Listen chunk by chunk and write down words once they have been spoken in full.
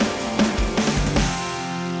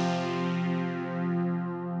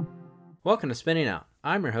Welcome to Spinning Out.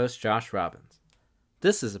 I'm your host, Josh Robbins.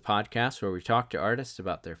 This is a podcast where we talk to artists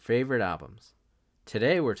about their favorite albums.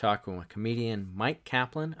 Today we're talking with comedian Mike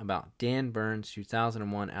Kaplan about Dan Burns'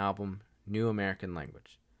 2001 album, New American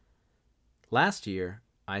Language. Last year,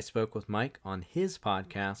 I spoke with Mike on his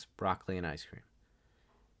podcast, Broccoli and Ice Cream.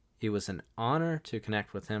 It was an honor to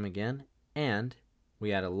connect with him again, and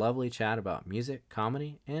we had a lovely chat about music,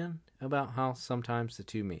 comedy, and about how sometimes the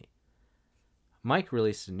two meet. Mike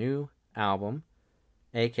released a new album,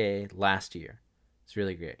 aka last year. It's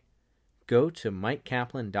really great. Go to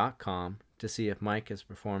mikekaplan.com to see if Mike is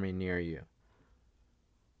performing near you.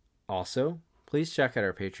 Also, please check out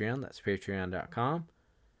our Patreon. That's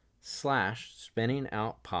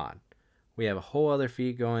patreon.com/spinningoutpod. We have a whole other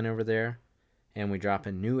feed going over there, and we drop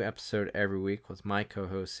a new episode every week with my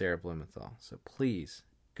co-host Sarah Blumenthal. So please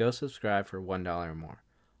go subscribe for $1 or more.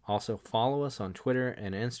 Also, follow us on Twitter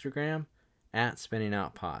and Instagram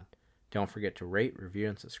 @spinningoutpod. Don't forget to rate, review,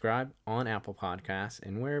 and subscribe on Apple Podcasts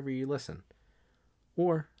and wherever you listen.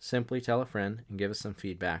 Or simply tell a friend and give us some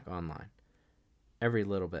feedback online. Every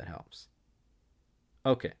little bit helps.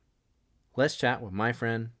 Okay, let's chat with my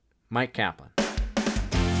friend, Mike Kaplan.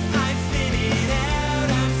 I'm spinning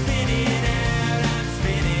out, I'm spinning out, I'm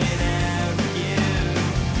spinning out with you.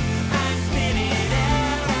 I'm spinning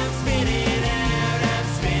out, I'm spinning out, I'm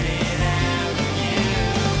spinning out with you.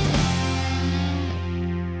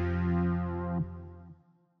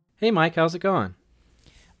 Hey Mike, how's it going?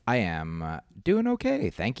 I am doing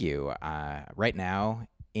okay, thank you. Right now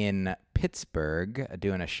in Pittsburgh,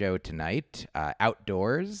 doing a show tonight,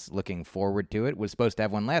 outdoors, looking forward to it. Was supposed to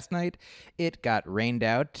have one last night. It got rained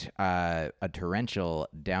out, a torrential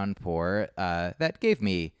downpour that gave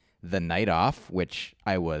me the night off, which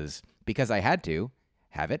I was, because I had to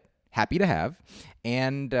have it, happy to have.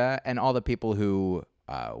 And all the people who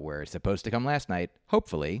were supposed to come last night,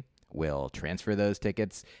 hopefully, will transfer those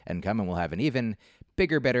tickets and come, and we'll have an even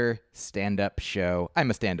bigger, better stand-up show. I'm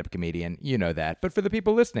a stand-up comedian, you know that. But for the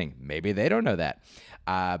people listening, maybe they don't know that.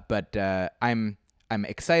 But I'm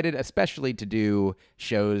excited, especially to do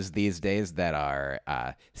shows these days that are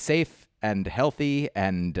safe and healthy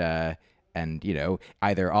and you know,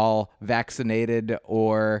 either all vaccinated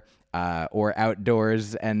or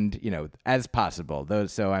outdoors and, you know, as possible.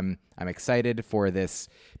 So I'm excited for this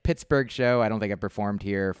Pittsburgh show. I don't think I've performed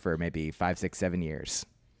here for maybe 5, 6, 7 years.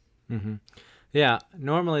 Mm-hmm. Yeah,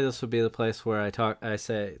 normally this would be the place where I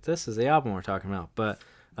say, this is the album we're talking about, but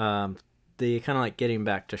the kind of like getting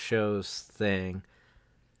back to shows thing,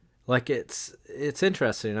 like it's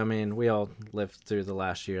interesting. I mean, we all lived through the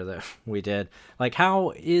last year that we did. Like, how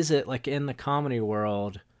is it, like, in the comedy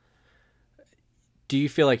world, do you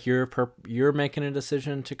feel like you're making a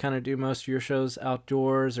decision to kind of do most of your shows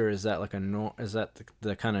outdoors, or is that like is that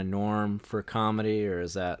the kind of norm for comedy, or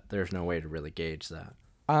is that there's no way to really gauge that?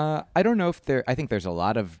 I don't know if I think there's a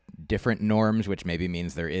lot of different norms, which maybe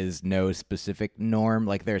means there is no specific norm.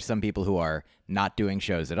 Like, there's some people who are not doing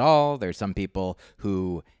shows at all. There's some people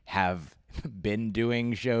who have been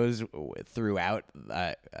doing shows throughout,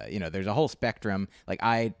 you know, there's a whole spectrum. Like,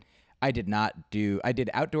 I did a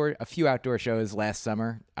few outdoor shows last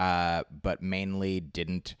summer, but mainly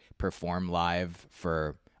didn't perform live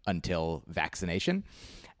until vaccination.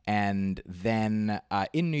 And then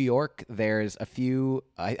in New York, there's a few,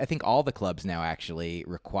 I think all the clubs now actually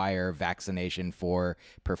require vaccination for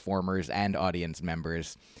performers and audience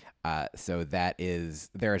members. So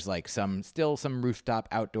there's like still some rooftop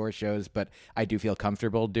outdoor shows, but I do feel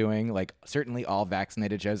comfortable doing like certainly all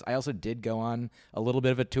vaccinated shows. I also did go on a little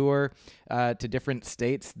bit of a tour to different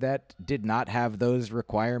states that did not have those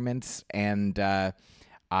requirements. And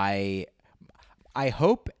I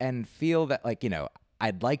hope and feel that, like, you know,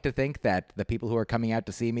 I'd like to think that the people who are coming out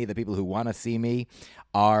to see me, the people who want to see me,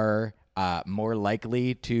 are more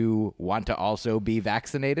likely to want to also be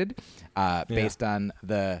vaccinated based on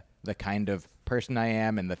the kind of person I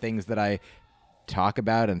am and the things that I talk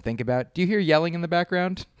about and think about. Do you hear yelling in the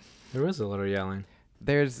background? There was a little yelling.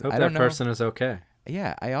 Hope I don't know. Person is okay.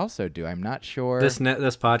 Yeah, I also do. I'm not sure. This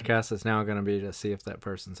podcast is now going to be to see if that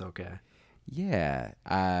person's okay. Yeah.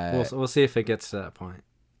 We'll see if it gets to that point.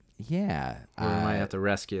 Yeah. We might have to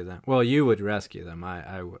rescue them. Well, you would rescue them.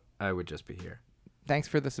 I would just be here. Thanks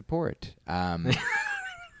for the support.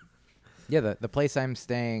 Yeah, the place I'm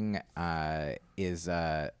staying is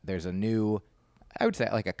there's a new, I would say,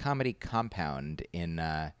 like a comedy compound in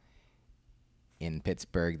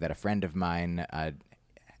Pittsburgh that a friend of mine.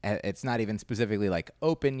 It's not even specifically like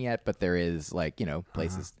open yet, but there is, like, you know,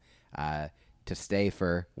 places to stay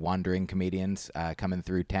for wandering comedians coming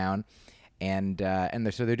through town. And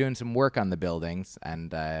so they're doing some work on the buildings,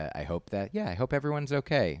 and I hope everyone's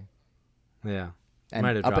okay. Yeah. And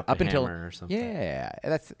Might have up, dropped up a until hammer or something. yeah,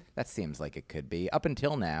 that seems like it could be. Up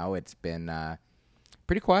until now, it's been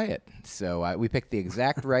pretty quiet. So we picked the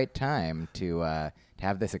exact right time to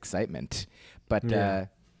have this excitement. But it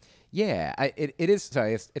is.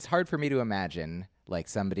 Sorry, it's hard for me to imagine like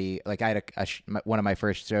somebody like I had one of my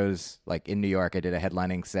first shows like in New York. I did a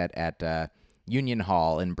headlining set at Union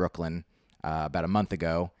Hall in Brooklyn about a month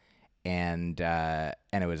ago. And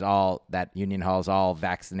it was all that Union Hall's all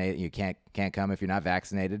vaccinated. You can't come if you're not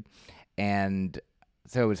vaccinated, and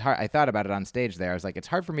so it was hard. I thought about it on stage there. I was like, it's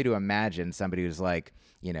hard for me to imagine somebody who's like,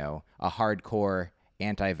 a hardcore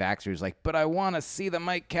anti-vaxxer who's like, but I want to see the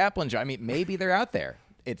Mike Kaplan show. I mean, maybe they're out there.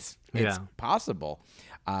 It's possible,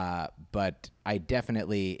 but I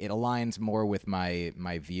definitely it aligns more with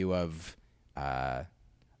my view of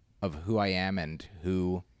who I am and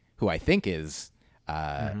who I think is.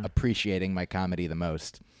 Appreciating my comedy the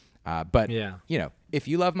most. But if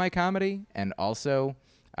you love my comedy and also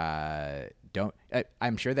I'm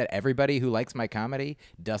sure that everybody who likes my comedy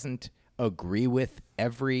doesn't agree with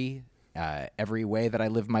every way that I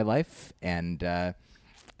live my life. And I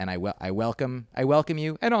welcome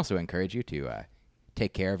you and also encourage you to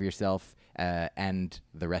take care of yourself and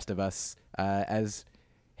the rest of us as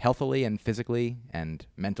healthily and physically and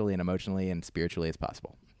mentally and emotionally and spiritually as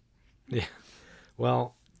possible. Yeah.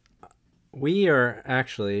 Well, we are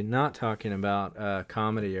actually not talking about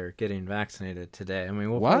comedy or getting vaccinated today. I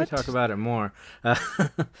mean, we'll probably talk about it more.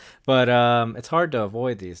 But it's hard to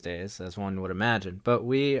avoid these days, as one would imagine. But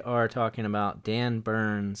we are talking about Dan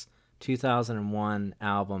Burns' 2001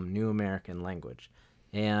 album, New American Language.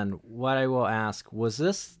 And what I will ask, was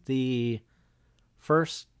this the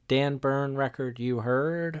first Dan Byrne record you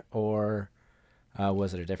heard, or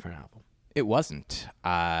was it a different album? It wasn't.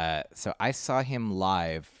 So I saw him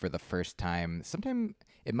live for the first time. Sometime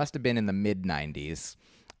it must have been in the mid '90s.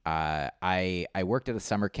 I worked at a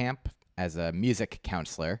summer camp as a music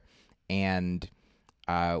counselor, and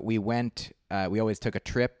we went. We always took a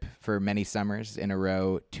trip for many summers in a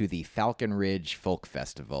row to the Falcon Ridge Folk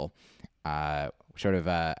Festival. I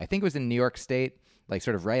think it was in New York State, like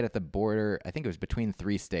sort of right at the border. I think it was between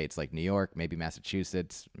three states, like New York, maybe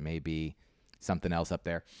Massachusetts, maybe something else up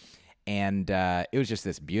there. And it was just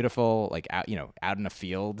this beautiful, like out in a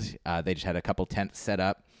field. They just had a couple tents set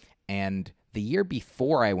up. And the year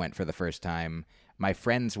before I went for the first time, my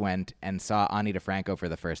friends went and saw Ani DeFranco for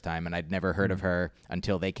the first time, and I'd never heard of her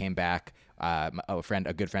until they came back. A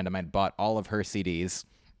good friend of mine, bought all of her CDs,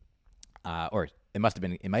 or it might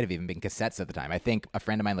have even been cassettes at the time. I think a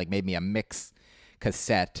friend of mine like made me a mix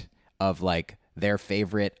cassette of like their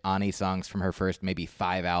favorite Ani songs from her first maybe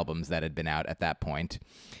 5 albums that had been out at that point.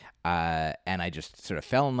 And I just sort of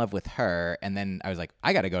fell in love with her. And then I was like,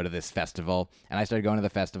 I got to go to this festival. And I started going to the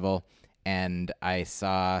festival, and I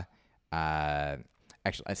saw,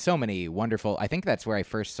 actually so many wonderful, I think that's where I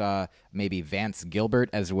first saw maybe Vance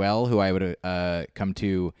Gilbert as well, who I would come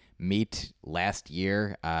to meet last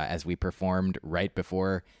year as we performed right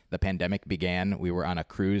before the pandemic began. We were on a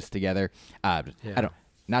cruise together. But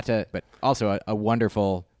also a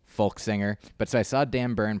wonderful folk singer. But so I saw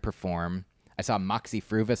Dan Byrne perform. I saw Moxie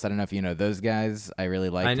Fruvis. I don't know if you know those guys. I really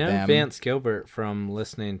liked them. I know Vance Gilbert from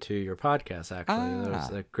listening to your podcast, actually. There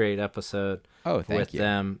was a great episode with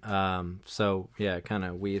them. So, yeah, it kind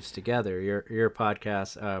of weaves together. Your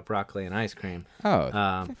podcast, Broccoli and Ice Cream. Thank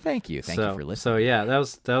you. Thank you for listening. So, yeah, that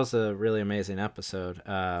was a really amazing episode.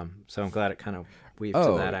 So I'm glad it kind of weaved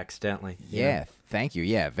to that accidentally. Yeah, thank you.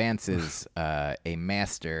 Yeah, Vance is a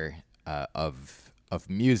master of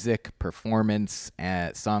music, performance,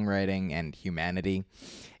 songwriting, and humanity.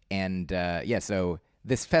 And so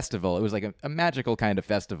this festival, it was like a magical kind of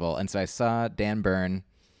festival. And so I saw Dan Byrne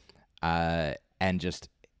and just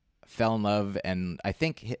fell in love. And I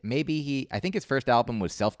think his first album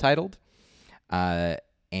was self-titled.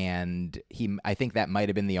 And I think that might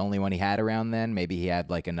have been the only one he had around then. Maybe he had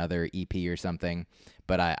like another EP or something.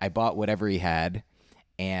 But I bought whatever he had.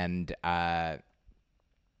 And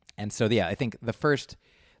so, yeah, I think the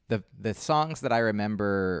songs that I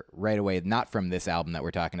remember right away, not from this album that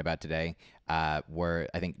we're talking about today, were,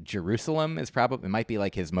 I think, Jerusalem it might be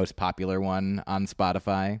like his most popular one on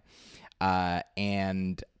Spotify,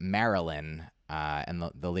 and Marilyn. And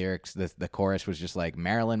the lyrics, the chorus was just like,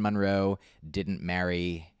 Marilyn Monroe didn't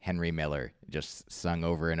marry Henry Miller, just sung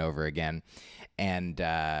over and over again. And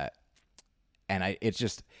it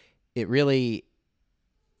really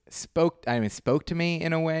spoke to me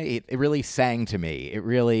in a way. It really sang to me. It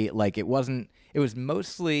really, like, it was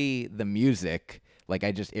mostly the music, Like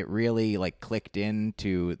it really like clicked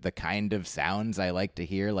into the kind of sounds I like to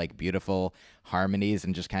hear, like beautiful harmonies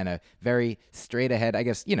and just kind of very straight ahead, I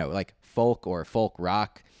guess, like folk or folk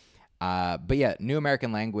rock. But yeah, New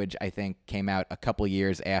American Language, I think, came out a couple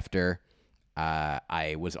years after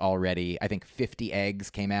I was already, I think 50 Eggs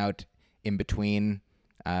came out in between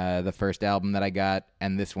the first album that I got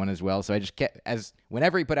and this one as well. So I just kept,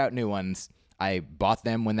 whenever he put out new ones, I bought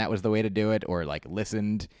them when that was the way to do it, or like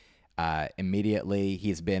listened immediately.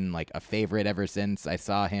 He's been like a favorite ever since. I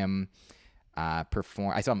saw him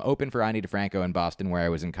perform. I saw him open for Ani DeFranco in Boston, where I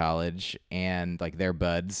was in college, and like they're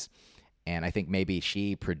buds. And I think maybe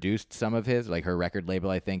she produced some of his, like her record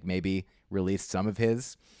label, I think maybe released some of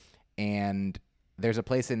his. And there's a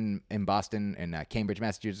place in Boston, in Cambridge,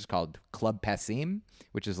 Massachusetts, called Club Passim,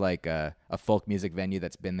 which is like a folk music venue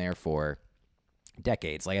that's been there for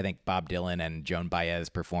decades. Like I think Bob Dylan and Joan Baez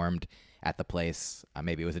performed at the place.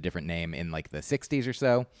 Maybe it was a different name in like the 60s or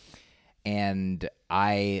so. And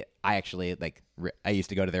I actually I used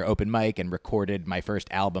to go to their open mic and recorded my first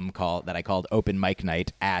album that I called Open Mic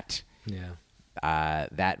Night at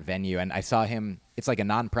that venue. And I saw him. It's like a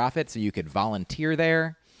nonprofit, so you could volunteer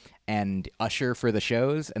there and usher for the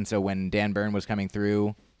shows. And so when Dan Byrne was coming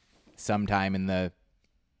through sometime in the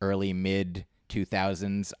early mid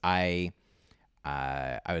 2000s, I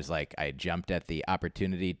was like, I jumped at the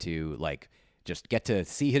opportunity to like just get to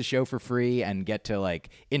see his show for free and get to like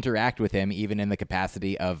interact with him, even in the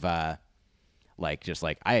capacity of like just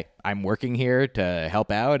like I'm working here to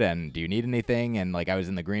help out, and do you need anything? And like I was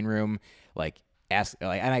in the green room, like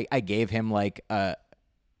and I gave him like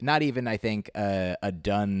not even I think a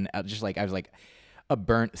done, just like I was like a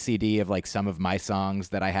burnt CD of like some of my songs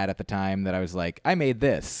that I had at the time that I was like, I made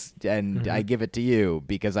this and I give it to you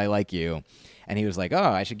because I like you. And he was like, oh,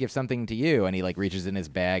 I should give something to you. And he like reaches in his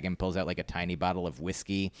bag and pulls out like a tiny bottle of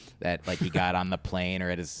whiskey that like he got on the plane or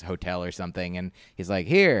at his hotel or something. And he's like,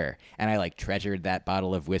 here. And I like treasured that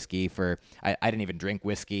bottle of whiskey I didn't even drink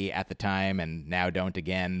whiskey at the time and now don't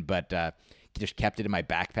again. But just kept it in my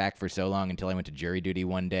backpack for so long until I went to jury duty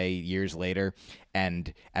one day years later.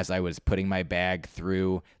 And as I was putting my bag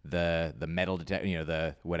through the metal detector,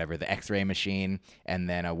 the X-ray machine, and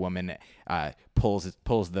then a woman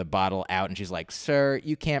pulls the bottle out and she's like, sir,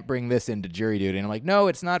 you can't bring this into jury duty. And I'm like, no,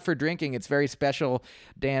 it's not for drinking. It's very special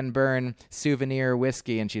Dan Byrne souvenir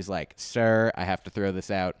whiskey. And she's like, sir, I have to throw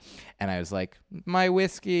this out. And I was like, my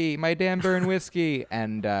whiskey, my Dan Byrne whiskey.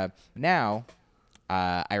 And now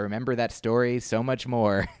I remember that story so much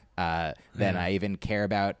more than I even care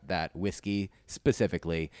about that whiskey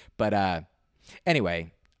specifically. But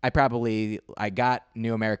anyway, I got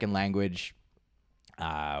New American Language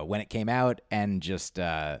when it came out and just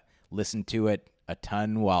listened to it a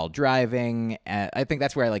ton while driving. I think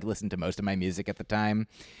that's where I like listened to most of my music at the time,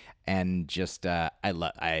 and just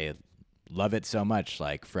I love it so much,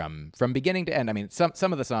 like from beginning to end. I mean,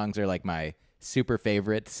 some of the songs are like my super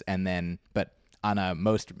favorites, and then but on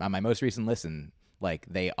my most recent listen, like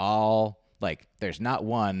they all, like there's not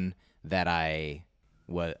one that I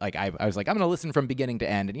was like I was like, I'm gonna listen from beginning to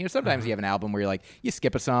end. And sometimes you have an album where you're like, you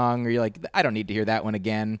skip a song, or you're like, I don't need to hear that one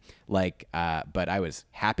again. Like but I was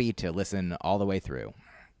happy to listen all the way through.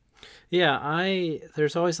 Yeah,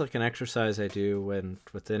 there's always like an exercise I do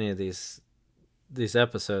with any of these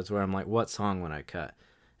episodes where I'm like, what song would I cut?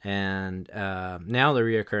 And now the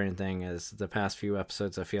reoccurring thing is the past few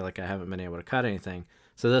episodes I feel like I haven't been able to cut anything.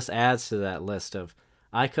 So this adds to that list of,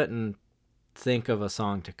 I couldn't think of a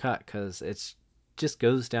song to cut because it just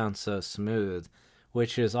goes down so smooth,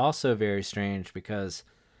 which is also very strange because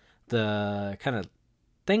the kind of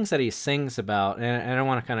things that he sings about, and I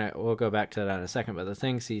want to we'll go back to that in a second, but the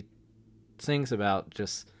things he sings about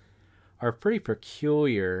just are pretty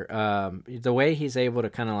peculiar. The way he's able to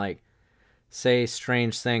kind of like say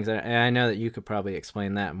strange things, and I know that you could probably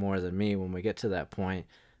explain that more than me when we get to that point,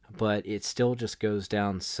 but it still just goes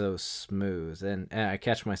down so smooth, and I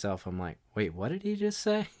catch myself, I'm like, wait, what did he just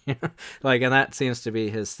say? Like, and that seems to be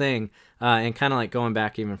his thing. And kind of like going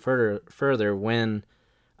back even further, when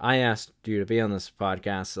I asked you to be on this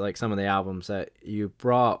podcast, like some of the albums that you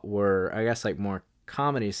brought were, I guess, like more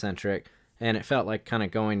comedy centric, and it felt like kind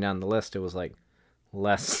of going down the list, it was like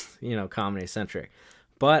less, comedy centric.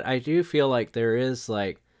 But I do feel like there is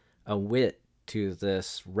like a wit to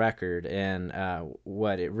this record, and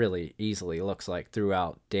what it really easily looks like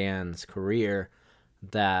throughout Dan's career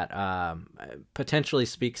that potentially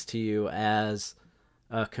speaks to you as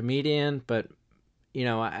a comedian. But,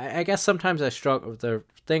 I guess sometimes I struggle. The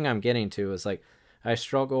thing I'm getting to is like I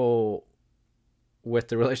struggle with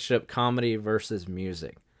the relationship comedy versus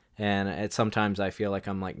music. And sometimes I feel like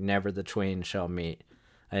I'm like never the twain shall meet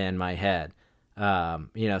in my head.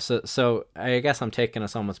 So I guess I'm taking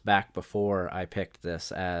us almost back before I picked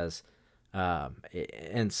this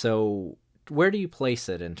and so where do you place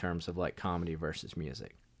it in terms of like comedy versus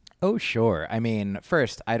music? Oh, sure. I mean,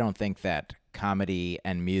 first, I don't think that comedy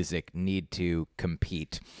and music need to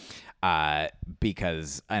compete,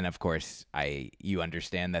 because, and of course, you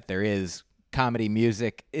understand that there is comedy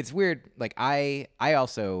music. It's weird. Like I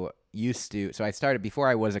also used to. So I started before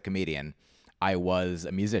I was a comedian. I was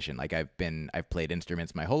a musician. Like I've played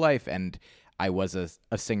instruments my whole life, and I was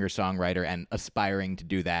a singer songwriter and aspiring to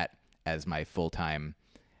do that as my full time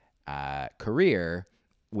career,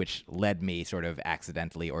 which led me sort of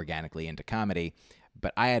accidentally, organically into comedy.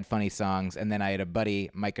 But I had funny songs, and then I had a buddy,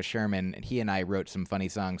 Micah Sherman, and he and I wrote some funny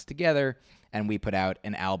songs together, and we put out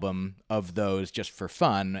an album of those just for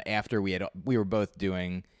fun after we were both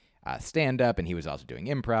doing stand-up, and he was also doing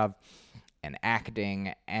improv and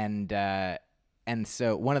acting, and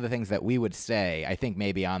so one of the things that we would say, I think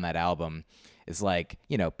maybe on that album, is like,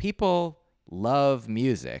 people love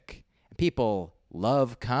music, people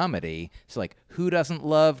love comedy. So like, who doesn't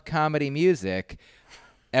love comedy music?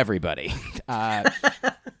 Everybody.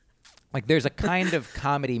 Like there's a kind of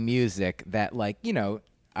comedy music that like,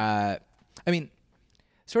 I mean,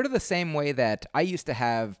 sort of the same way that I used to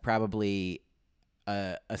have probably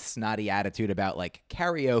a snotty attitude about like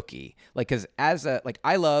karaoke. Like, cause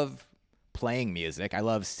I love playing music. I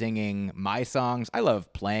love singing my songs. I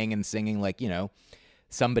love playing and singing like,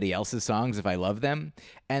 somebody else's songs if I love them.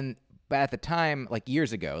 But at the time, like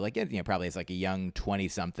years ago, like, probably as like a young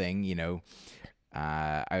 20-something,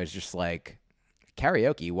 I was just like,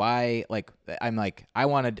 karaoke, why? Like, I'm like, I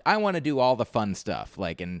want to do all the fun stuff.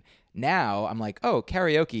 Like, and now I'm like, oh,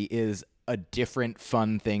 karaoke is a different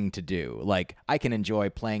fun thing to do. Like, I can enjoy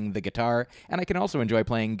playing the guitar, and I can also enjoy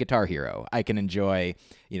playing Guitar Hero. I can enjoy,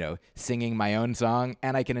 singing my own song,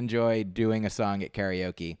 and I can enjoy doing a song at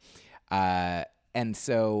karaoke. And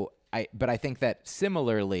so but I think that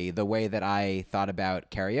similarly, the way that I thought about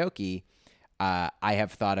karaoke, I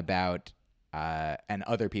have thought about, and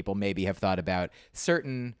other people maybe have thought about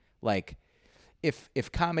certain, like, if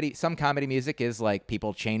some comedy music is like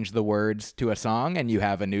people change the words to a song and you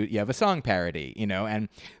have a song parody, and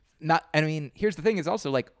here's the thing is also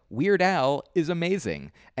like Weird Al is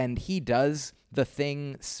amazing, and he does the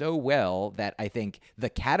thing so well that I think the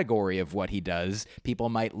category of what he does, people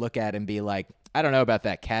might look at and be like, I don't know about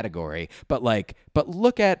that category, but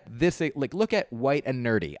look at this, like look at White and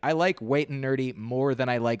Nerdy. I like White and Nerdy more than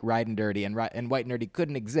I like Ride and Dirty, and White and Nerdy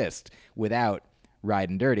couldn't exist without Ride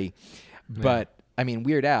and Dirty. Yeah. But I mean,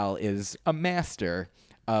 Weird Al is a master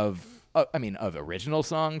of original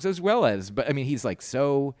songs as well as, but I mean, he's like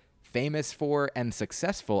so famous for and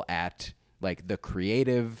successful at like the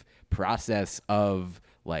creative process of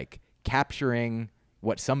like capturing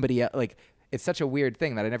what somebody like. It's such a weird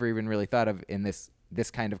thing that I never even really thought of in this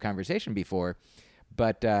kind of conversation before.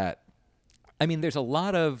 But, there's a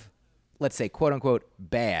lot of, let's say, quote unquote,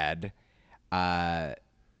 bad,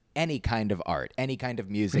 any kind of art, any kind of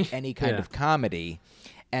music, any kind of comedy.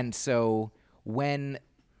 And so when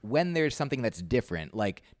there's something that's different,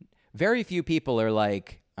 like very few people are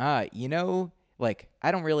like, like,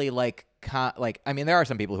 I don't really like there are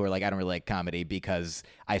some people who are like, I don't really like comedy because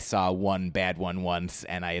I saw one bad one once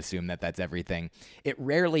and I assume that that's everything. It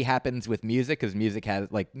rarely happens with music because music has,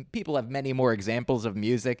 like, people have many more examples of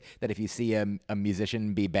music that if you see a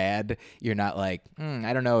musician be bad, you're not like,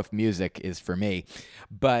 I don't know if music is for me.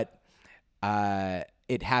 But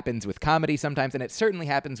it happens with comedy sometimes, and it certainly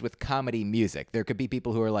happens with comedy music. There could be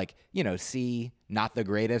people who are like, see Not the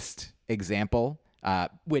Greatest example.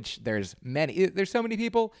 Which there's so many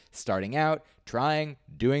people starting out, trying,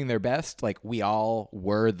 doing their best. Like we all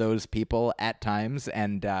were those people at times.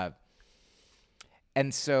 And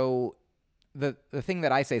so the thing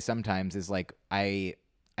that I say sometimes is like, I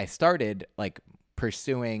started like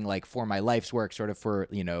pursuing like for my life's work, sort of for,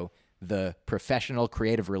 the professional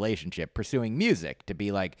creative relationship, pursuing music to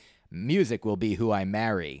be like, music will be who I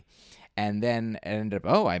marry. And then it ended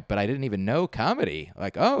up, but I didn't even know comedy.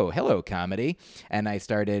 Like, oh, hello, comedy. And I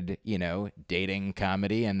started, dating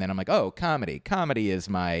comedy. And then I'm like, oh, comedy. Comedy is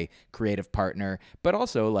my creative partner. But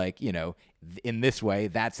also, like, in this way,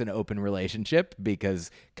 that's an open relationship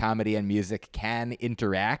because comedy and music can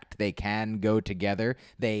interact. They can go together.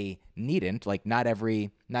 They needn't. Like, not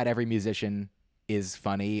every musician is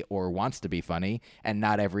funny or wants to be funny. And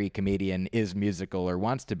not every comedian is musical or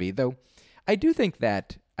wants to be. Though I do think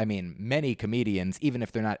that, many comedians, even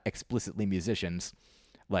if they're not explicitly musicians,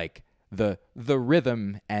 like the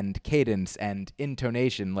rhythm and cadence and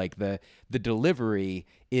intonation, like the delivery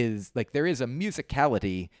is like there is a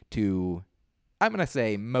musicality to I'm gonna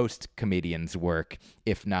say most comedians' work,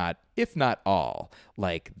 if not all,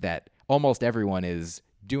 like that. Almost everyone is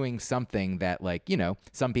doing something that, like,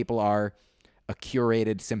 some people are a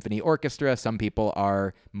curated symphony orchestra. Some people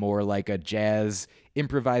are more like a jazz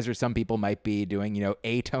improviser. Some people might be doing,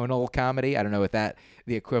 atonal comedy. I don't know what the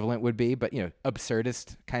equivalent would be, but,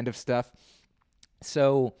 absurdist kind of stuff.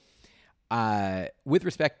 So with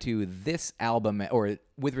respect to this album, or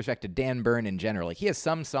with respect to Dan Byrne in general, like, he has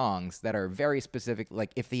some songs that are very specific.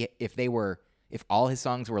 Like, if all his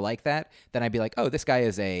songs were like that, then I'd be like, oh, this guy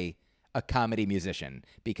is a comedy musician,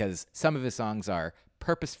 because some of his songs are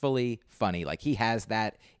purposefully funny. Like, he has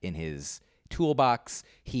that in his toolbox.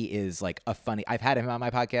 He is like a funny. I've had him on my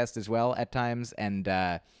podcast as well at times, and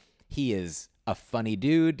he is a funny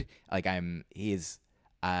dude. Like,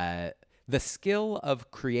 the skill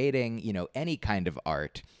of creating, any kind of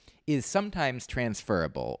art is sometimes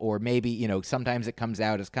transferable, or maybe, sometimes it comes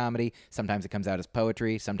out as comedy, sometimes it comes out as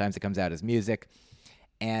poetry, sometimes it comes out as music.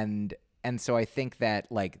 And so I think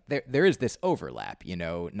that, like, there is this overlap,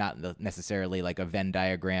 not necessarily like a Venn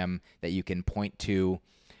diagram that you can point to,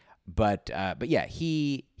 but yeah,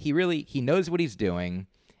 he knows what he's doing.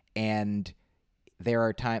 And there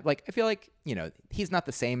are times, like, I feel like, he's not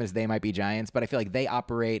the same as They Might Be Giants, but I feel like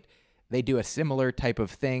they do a similar type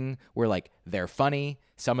of thing where, like, they're funny.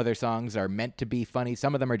 Some of their songs are meant to be funny.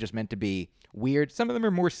 Some of them are just meant to be weird. Some of them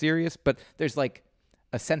are more serious, but there's, like,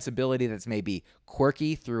 a sensibility that's maybe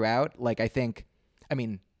quirky throughout. Like,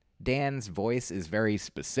 Dan's voice is very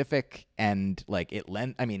specific, and, like, it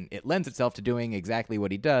lends itself to doing exactly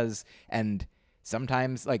what he does. And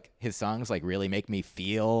sometimes, like, his songs, like, really make me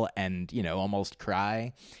feel and, almost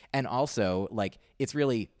cry. And also, like, it's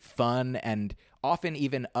really fun and often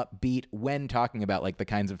even upbeat when talking about, like, the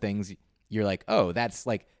kinds of things you're like, oh, that's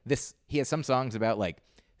like this. He has some songs about, like,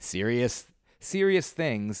 serious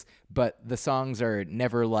things, but the songs are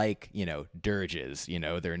never like, dirges.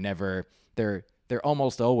 They're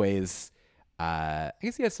almost always. I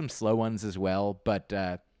guess he has some slow ones as well, but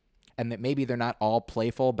and that maybe they're not all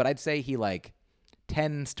playful. But I'd say he, like,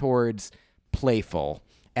 tends towards playful.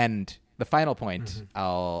 And the final point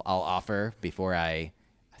I'll offer before I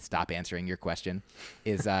stop answering your question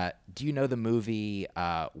is, do you know the movie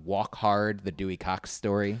Walk Hard, the Dewey Cox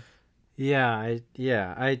story? Yeah,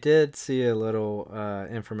 I did see a little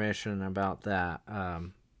information about that.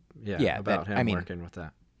 About him working with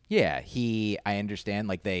that. Yeah, I understand,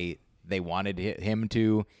 like, they wanted him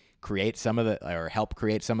to create some of the, or help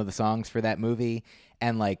create some of the songs for that movie,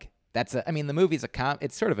 and, like, the movie's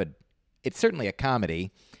it's certainly a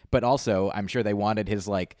comedy, but also I'm sure they wanted his,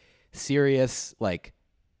 like, serious, like,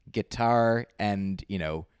 guitar and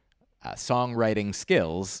songwriting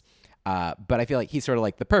skills. But I feel like he's sort of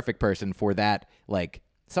like the perfect person for that. Like,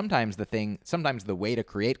 sometimes the way to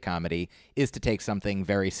create comedy is to take something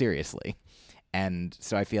very seriously. And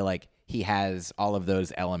so I feel like he has all of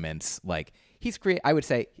those elements. Like, I would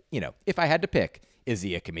say, if I had to pick, is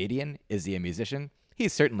he a comedian? Is he a musician?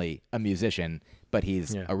 He's certainly a musician, but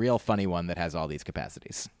he's a real funny one that has all these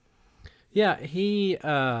capacities. Yeah, he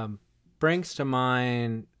brings to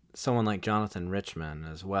mind someone like Jonathan Richman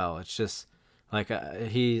as well. It's just like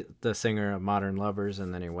he, the singer of Modern Lovers,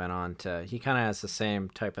 and then he went on to, he kind of has the same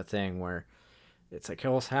type of thing where it's like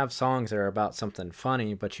he'll have songs that are about something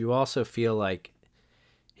funny, but you also feel like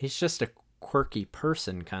he's just a quirky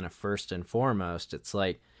person, kind of first and foremost. It's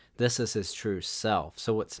like this is his true self.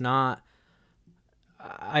 So it's not,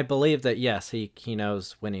 I believe that, yes, he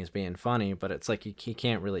knows when he's being funny, but it's like he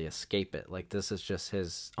can't really escape it. Like, this is just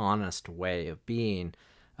his honest way of being,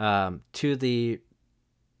 to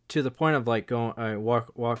the point of, like, going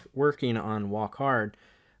working on Walk Hard.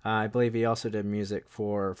 I believe he also did music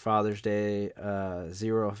for Father's Day,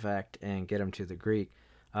 Zero Effect, and Get Him to the Greek.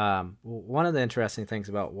 One of the interesting things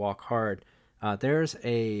about Walk Hard, there's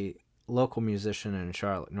a local musician in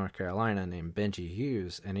Charlotte, North Carolina named Benji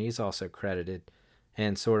Hughes, and he's also credited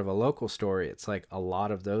in sort of a local story. It's like a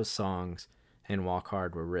lot of those songs in Walk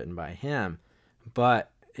Hard were written by him.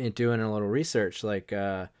 But in doing a little research, like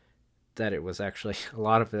that it was actually, a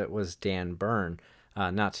lot of it was Dan Byrne,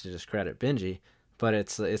 not to discredit Benji, but it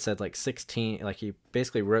said like 16, like he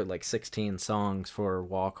basically wrote like 16 songs for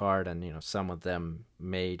Walk Hard, and some of them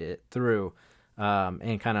made it through,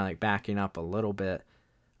 and kind of like backing up a little bit.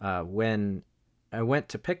 When I went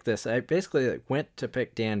to pick this, I basically went to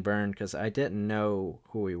pick Dan Byrne because I didn't know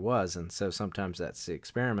who he was, and so sometimes that's the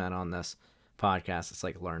experiment on this podcast. It's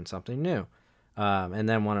like learn something new, and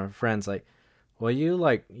then one of our friends like, well, you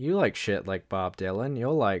like shit like Bob Dylan.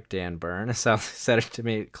 You'll like Dan Byrne. So said it to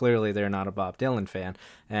me. Clearly, they're not a Bob Dylan fan.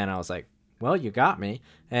 And I was like, well, you got me.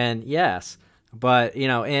 And yes, But, you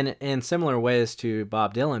know, in similar ways to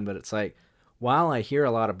Bob Dylan, but it's like, while I hear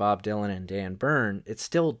a lot of Bob Dylan and Dan Byrne, it's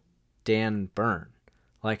still Dan Byrne.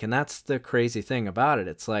 Like, and that's the crazy thing about it.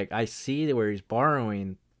 It's like, I see where he's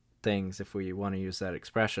borrowing things, if we want to use that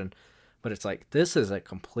expression, but it's like, this is a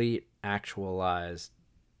complete actualized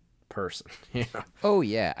person. You know? Oh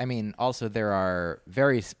yeah, I mean, also there are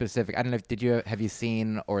very specific. I don't know. Have you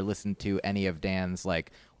seen or listened to any of Dan's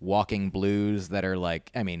like walking blues that are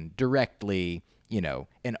like, I mean, directly, you know,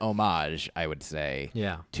 an homage, I would say,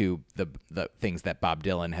 Yeah. to the things that Bob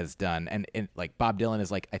Dylan has done, and like Bob Dylan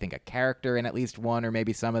is like I think a character in at least one or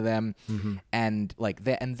maybe some of them, and like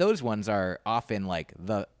and those ones are often like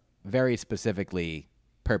the very specifically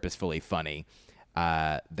purposefully funny.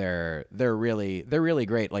 They're really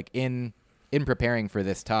great. Like in preparing for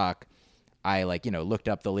this talk, I like, you know, looked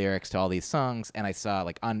up the lyrics to all these songs, and I saw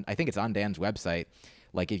like I think it's on Dan's website,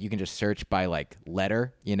 like if you can just search by like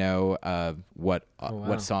letter, you know, what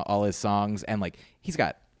song, all his songs, and like he's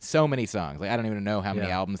got so many songs. Like I don't even know how many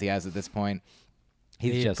Yeah. albums he has at this point.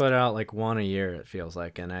 He's He just put out like one a year, it feels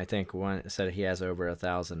like, and I think one said he has over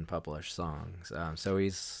 1,000 published songs. So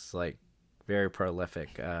he's like very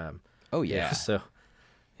prolific. oh yeah. So,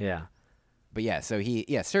 yeah, But yeah, so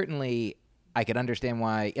certainly I could understand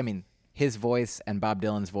why. I mean, his voice and Bob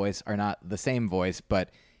Dylan's voice are not the same voice, but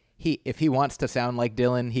if he wants to sound like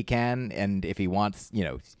Dylan, he can, and if he wants, you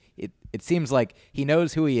know, it seems like he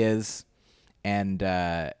knows who he is, and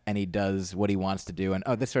he does what he wants to do. And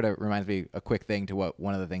this sort of reminds me a quick thing to what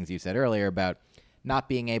one of the things you said earlier about not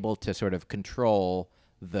being able to sort of control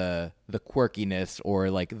the quirkiness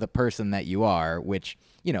or like the person that you are, which,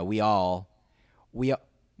 you know, we all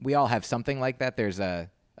have something like that. There's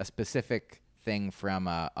a specific thing from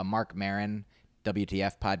a Mark Maron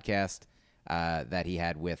WTF podcast that he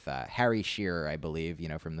had with Harry Shearer, I believe, you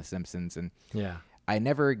know, from The Simpsons. And yeah, I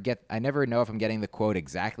never know if I'm getting the quote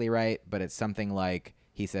exactly right, but it's something like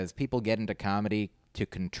he says, people get into comedy to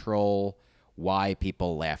control why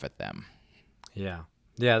people laugh at them. yeah.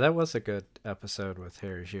 That was a good episode with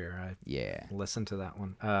Harry Shearer. I Yeah. listened to that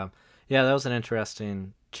one. Yeah, that was an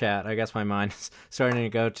interesting chat. I guess my mind is starting to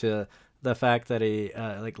go to the fact that he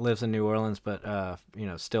like lives in New Orleans, but you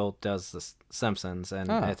know, still does the Simpsons,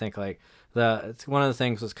 and I think like one of the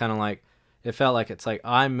things was kind of like, it felt like it's like,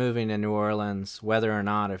 I'm moving to New Orleans, whether or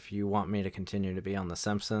not if you want me to continue to be on the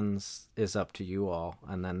Simpsons is up to you all.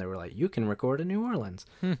 And then they were like, you can record in New Orleans,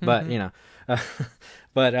 but you know,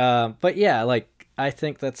 but yeah, like I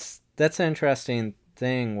think that's an interesting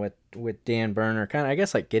thing with Dan Byrne, kind of, I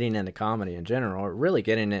guess, like getting into comedy in general, or really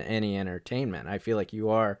getting into any entertainment. I feel like you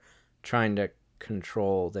are trying to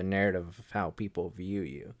control the narrative of how people view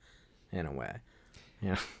you in a way.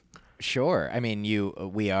 Yeah. Sure. I mean,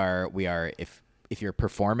 we are if you're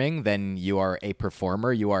performing, then you are a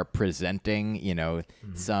performer. You are presenting, you know,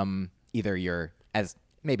 some, either your, as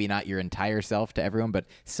maybe not your entire self to everyone, but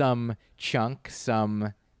some chunk,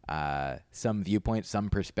 some viewpoint, some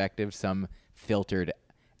perspective, some filtered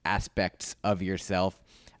aspects of yourself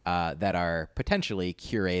that are potentially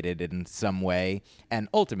curated in some way. And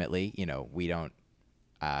ultimately, you know, we don't,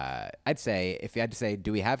 I'd say, if you had to say,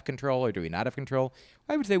 do we have control or do we not have control?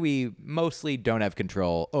 I would say we mostly don't have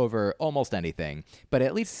control over almost anything, but it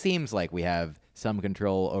at least seems like we have some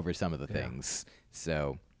control over some of the things.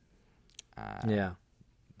 So, Yeah.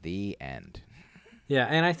 the end. Yeah,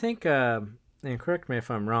 and I think, and correct me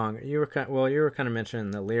if I'm wrong, you were kind of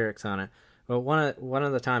mentioning the lyrics on it, but one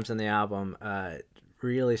of the times in the album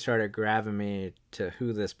really started grabbing me to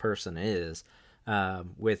who this person is,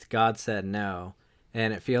 with God Said No,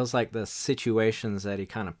 and it feels like the situations that he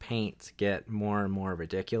kind of paints get more and more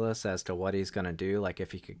ridiculous as to what he's going to do, like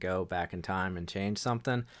if he could go back in time and change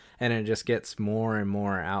something, and it just gets more and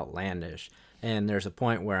more outlandish. And there's a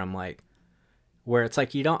point where I'm like, where it's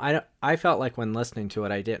like I felt like when listening to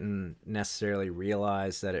it, I didn't necessarily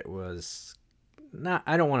realize that it was not,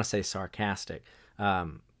 I don't want to say sarcastic,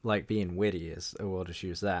 like being witty is, we'll just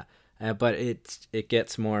use that, but it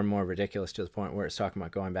gets more and more ridiculous to the point where it's talking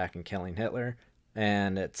about going back and killing Hitler,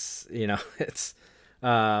 and it's, you know, it's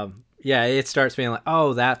it starts being like,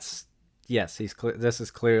 oh, that's, yes, this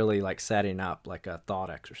is clearly like setting up like a thought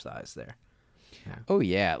exercise there. Yeah. Oh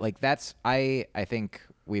yeah, like that's, I think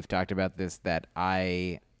we've talked about this, that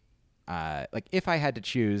I like if I had to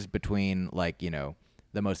choose between, like, you know,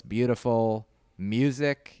 the most beautiful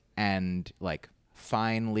music and like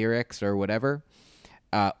fine lyrics or whatever,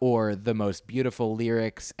 or the most beautiful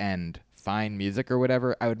lyrics and fine music or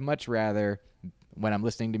whatever, I would much rather, when I'm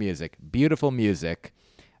listening to music, beautiful music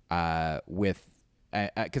with,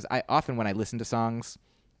 because I often, when I listen to songs,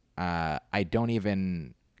 I don't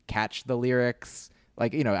even catch the lyrics.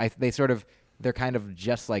 Like, you know, they sort of, they're kind of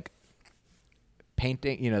just like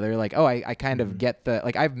painting, they're like, oh, I kind of get the,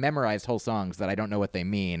 like, I've memorized whole songs that I don't know what they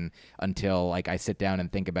mean until like I sit down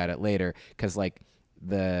and think about it later, because like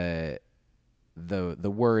the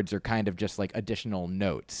words are kind of just like additional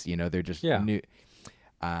notes, they're just new,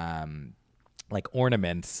 like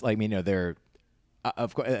ornaments, like, they're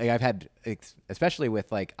of course, like, I've had, especially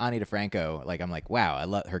with like Ani DeFranco, like I'm like, wow, I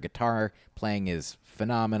love her guitar playing is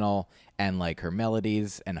phenomenal, and like her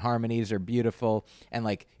melodies and harmonies are beautiful, and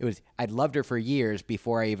like I'd loved her for years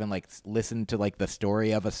before I even like listened to like the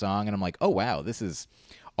story of a song, and I'm like, oh wow, this is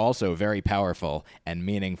also very powerful and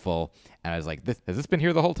meaningful, and I was like, has this been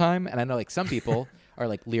here the whole time? And I know like some people are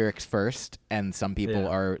like lyrics first, and some people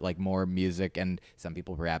are like more music, and some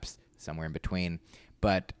people perhaps somewhere in between,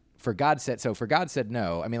 but For God Said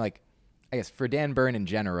No, I mean, like, I guess for Dan Byrne in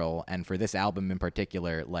general, and for this album in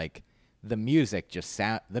particular, like, the music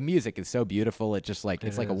the music is so beautiful. It just like,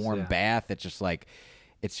 it's like a warm bath. It's just like,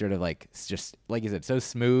 it's sort of like, it's just, like you said, so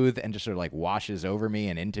smooth and just sort of like washes over me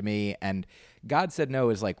and into me. And God Said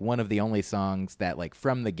No is like one of the only songs that like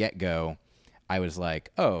from the get-go, I was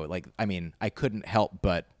like, oh, like, I mean, I couldn't help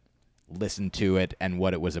but listen to it and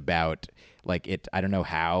what it was about. Like I don't know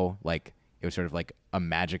how, like, it was sort of like a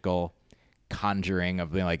magical conjuring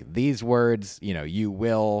of being like, these words, you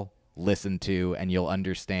will listen to and you'll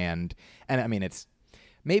understand. And I mean, it's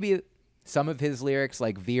maybe some of his lyrics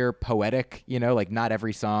like veer poetic, like not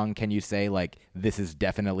every song can you say like, this is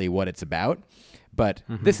definitely what it's about. But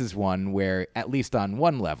this is one where, at least on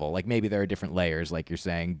one level, like maybe there are different layers, like you're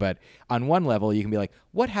saying, but on one level you can be like,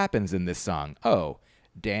 what happens in this song? Oh,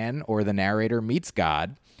 Dan, or the narrator, meets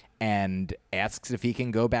God and asks if he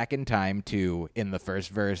can go back in time to, in the first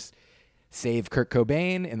verse, save Kurt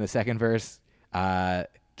Cobain, in the second verse,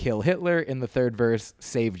 kill Hitler, in the third verse,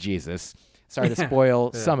 save Jesus. Sorry to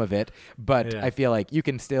spoil some of it, but I feel like you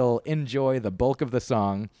can still enjoy the bulk of the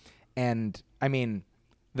song. And I mean,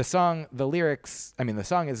 the song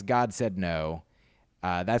is God Said No.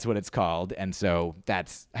 That's what it's called. And so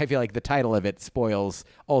I feel like the title of it spoils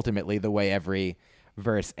ultimately the way every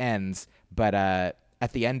verse ends. But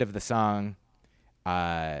at the end of the song,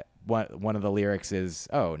 one of the lyrics is,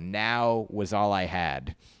 oh, now was all I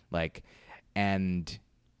had. Like, and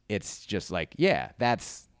it's just like, yeah,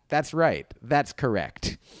 that's right. That's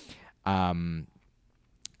correct. But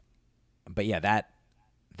yeah,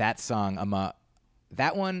 that song,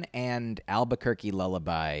 that one and Albuquerque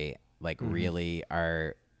Lullaby, like really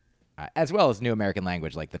are, as well as New American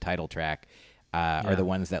Language, like the title track, are the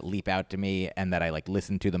ones that leap out to me and that I like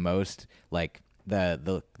listen to the most. Like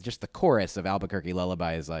just the chorus of Albuquerque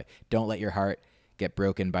Lullaby is like, don't let your heart get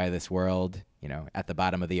broken by this world. At the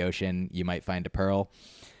bottom of the ocean, you might find a pearl.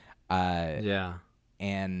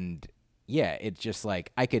 And yeah, it's just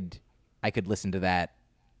like, I could listen to that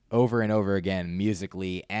over and over again,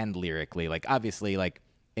 musically and lyrically. Like obviously, like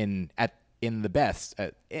in the best,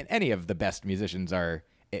 in any of the best musicians are,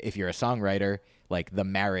 if you're a songwriter, like the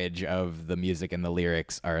marriage of the music and the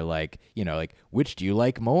lyrics are like, like, which do you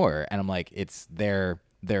like more? And I'm like, they're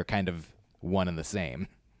kind of one and the same.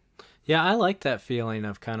 Yeah, I like that feeling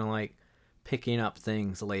of kind of like picking up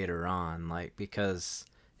things later on, like, because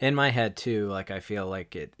in my head too, like I feel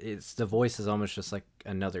like it's the voice is almost just like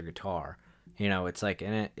another guitar. It's like,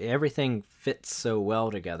 and everything fits so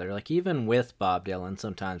well together. Like even with Bob Dylan,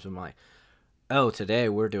 sometimes I'm like, oh, today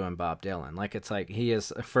we're doing Bob Dylan. Like it's like he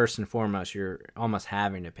is first and foremost, you're almost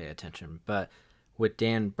having to pay attention. But with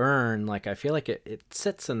Dan Byrne, like I feel like it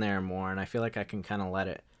sits in there more, and I feel like I can kind of let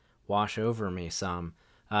it wash over me some.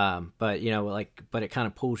 But but it kind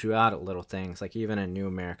of pulls you out at little things, like even in New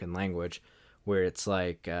American Language, where it's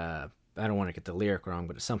like, I don't want to get the lyric wrong,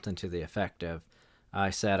 but it's something to the effect of, I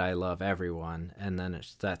said I love everyone, and then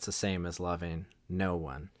that's the same as loving no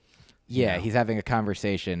one. Yeah, he's having a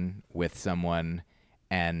conversation with someone,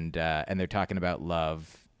 and they're talking about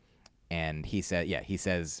love, and he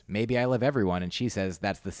says, maybe I love everyone, and she says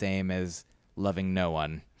that's the same as loving no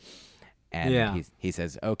one, and he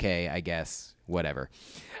says, okay, I guess, whatever.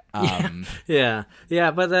 Yeah,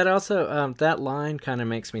 but that also that line kind of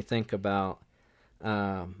makes me think about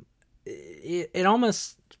it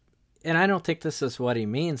almost. And I don't think this is what he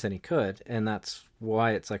means, and he could, and that's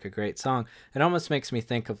why it's like a great song. It almost makes me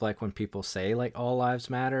think of like when people say like all lives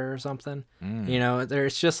matter or something.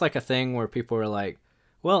 There's just like a thing where people are like,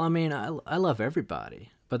 well, I mean, I love everybody,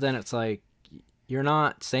 but then it's like, you're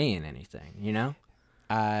not saying anything,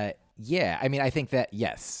 Yeah, I mean, I think that,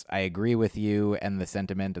 yes, I agree with you and the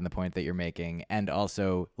sentiment and the point that you're making, and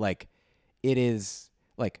also like it is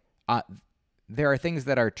like there are things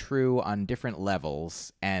that are true on different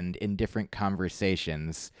levels and in different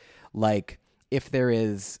conversations. Like if there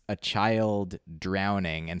is a child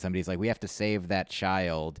drowning and somebody's like, we have to save that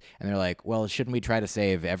child, and they're like, well, shouldn't we try to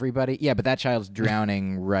save everybody? Yeah, but that child's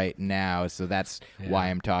drowning right now, so that's why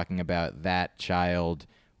I'm talking about that child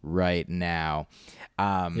right now.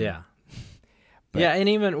 Yeah. Yeah, and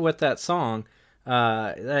even with that song,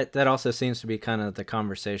 that also seems to be kind of the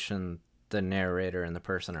conversation the narrator and the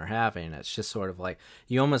person are having. It's just sort of like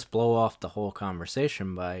you almost blow off the whole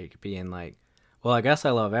conversation by being like, well, I guess I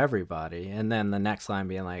love everybody, and then the next line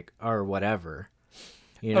being like, or whatever.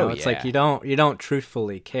 You know, it's like you don't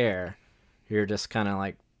truthfully care. You're just kind of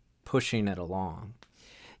like pushing it along.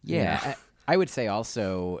 Yeah. I would say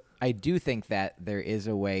also, I do think that there is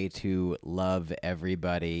a way to love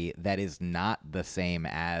everybody that is not the same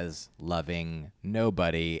as loving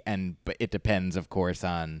nobody. But it depends, of course,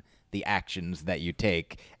 on the actions that you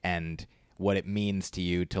take and what it means to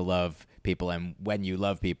you to love people. And when you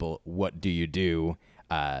love people, what do you do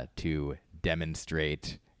to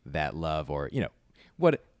demonstrate that love? Or, you know,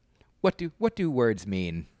 what do words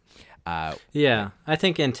mean? Yeah, I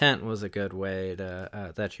think intent was a good way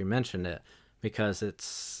to that you mentioned it, because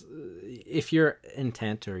it's if your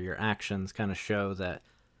intent or your actions kind of show that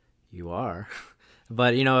you are,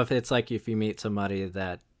 but you know, if it's like if you meet somebody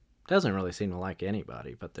that doesn't really seem to like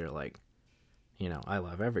anybody, but they're like, you know, I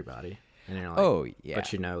love everybody, and you're like, oh yeah,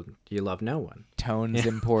 but you know, you love no one. Tone's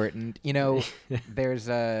important. You know, there's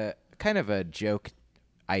a kind of a joke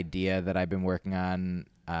idea that I've been working on.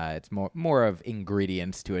 It's more of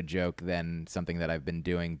ingredients to a joke than something that I've been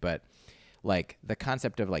doing, but like the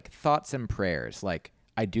concept of like thoughts and prayers. Like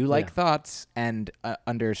I do like thoughts, and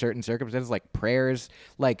under certain circumstances, like prayers.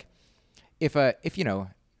 Like if you know,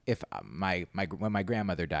 if when my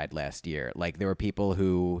grandmother died last year, like there were people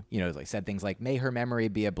who, you know, like said things like, may her memory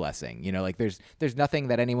be a blessing. You know, like there's nothing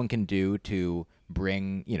that anyone can do to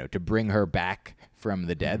bring her back from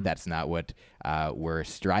the dead. That's not what we're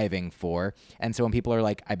striving for. And so when people are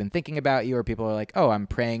like, I've been thinking about you, or people are like, oh, I'm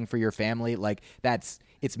praying for your family, like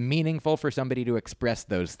it's meaningful for somebody to express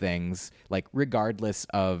those things, like regardless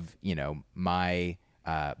of, you know, my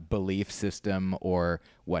belief system or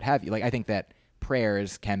what have you. Like I think that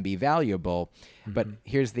prayers can be valuable, but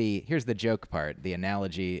here's the joke part. The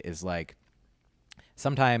analogy is like,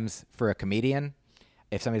 sometimes for a comedian,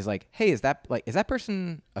 if somebody's like, hey, is that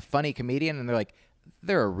person a funny comedian? And they're like,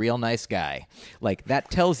 they're a real nice guy. Like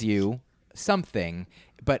that tells you something,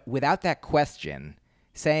 but without that question,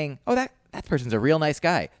 saying, oh, that person's a real nice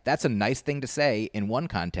guy, that's a nice thing to say in one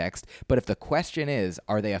context. But if the question is,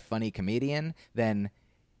 are they a funny comedian? Then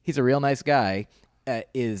he's a real nice guy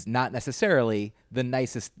is not necessarily the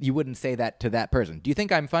nicest. You wouldn't say that to that person. Do you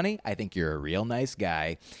think I'm funny? I think you're a real nice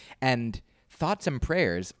guy. And thoughts and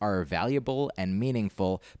prayers are valuable and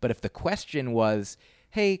meaningful. But if the question was,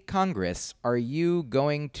 hey, Congress, are you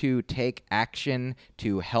going to take action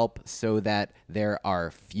to help so that there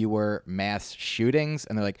are fewer mass shootings?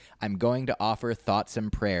 And they're like, I'm going to offer thoughts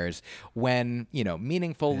and prayers, when, you know,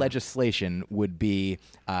 meaningful legislation would be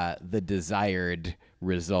the desired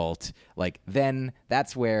result. Like, then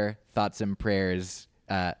that's where thoughts and prayers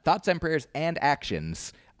and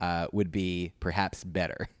actions would be perhaps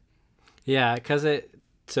better. Yeah, because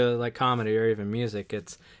to like comedy or even music,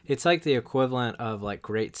 it's like the equivalent of like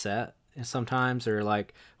great set sometimes, or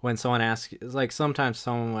like when someone asks, like sometimes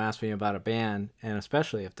someone will ask me about a band, and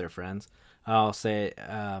especially if they're friends, I'll say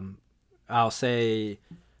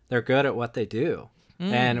they're good at what they do.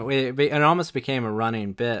 And it almost became a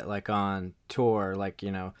running bit, like on tour, like,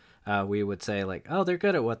 you know, we would say like, oh, they're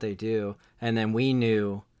good at what they do, and then we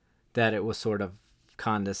knew that it was sort of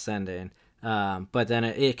condescending. But then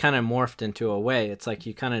it kind of morphed into a way. It's like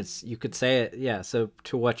you could say it, yeah. So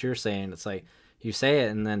to what you're saying, it's like you say it,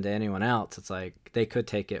 and then to anyone else, it's like they could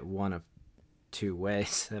take it one of two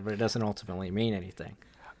ways, but it doesn't ultimately mean anything.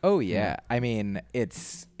 Oh yeah, I mean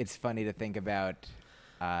it's funny to think about.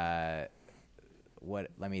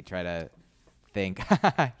 Let me try to think.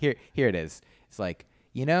 Here it is. It's like,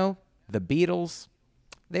 you know, the Beatles,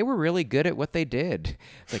 they were really good at what they did.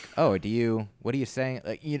 It's like, oh, what are you saying?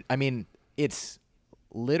 Like, I mean, it's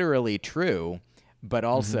literally true, but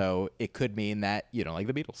also it could mean that you don't like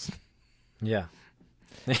the Beatles. Yeah.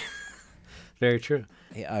 Very true.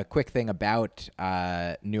 A quick thing about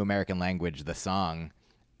New American Language, the song,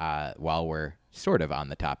 while we're sort of on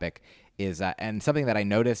the topic, is and something that I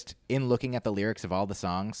noticed in looking at the lyrics of all the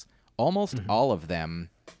songs, almost all of them,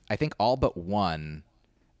 I think all but one,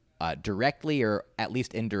 directly or at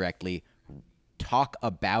least indirectly, talk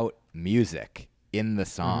about music in the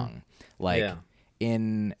song. Like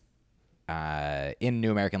in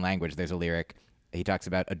New American Language, there's a lyric, he talks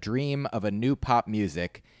about a dream of a new pop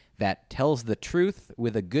music that tells the truth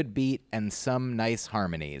with a good beat and some nice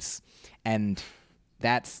harmonies. And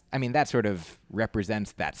that sort of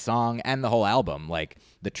represents that song and the whole album. Like,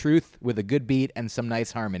 the truth with a good beat and some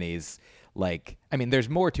nice harmonies. Like, there's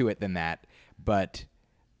more to it than that, but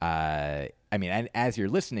and as you're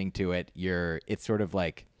listening to it, it's sort of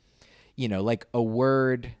like, like a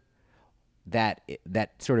word that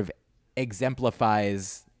sort of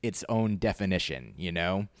exemplifies its own definition.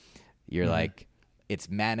 You're like, it's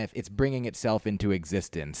bringing itself into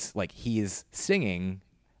existence. Like, he's singing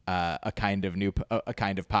a kind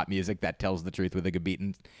of pop music that tells the truth with a good beat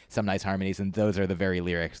and some nice harmonies, and those are the very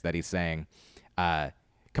lyrics that he's saying.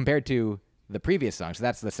 Compared to the previous song, so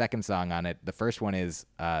that's the second song on it. The first one is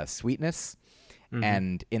Sweetness,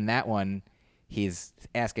 and in that one, he's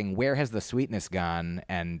asking, where has the sweetness gone,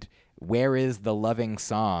 and where is the loving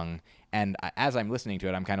song? And as I'm listening to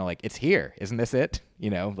it, I'm kind of like, it's here, isn't this it?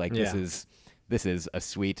 This is a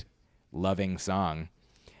sweet, loving song.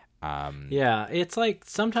 It's like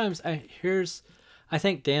sometimes I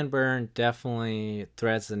think Dan Byrne definitely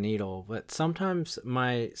threads the needle, but sometimes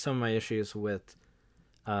some of my issues with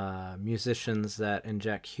musicians that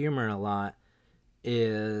inject humor a lot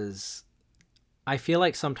is I feel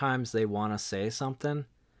like sometimes they want to say something,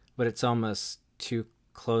 but it's almost too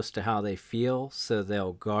close to how they feel, so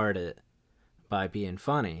they'll guard it by being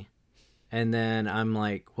funny. And then I'm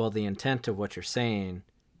like, well, the intent of what you're saying,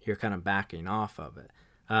 you're kind of backing off of it.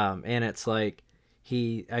 And it's like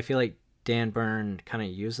I feel like Dan Byrne kind of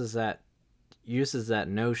uses that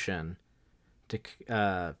notion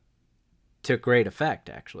to great effect,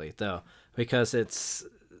 actually, though, because it's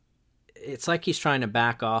like he's trying to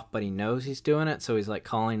back off, but he knows he's doing it, so he's like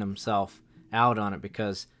calling himself out on it,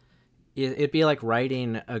 because it'd be like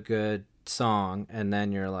writing a good song and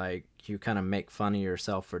then you're like, you kind of make fun of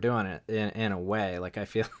yourself for doing it in a way. Like, I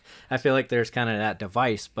feel like there's kind of that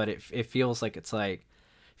device, but it feels like it's like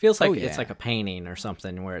it's like a painting or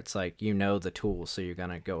something where it's like, the tool, so you're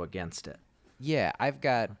gonna go against it. Yeah, I've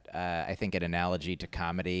got I think an analogy to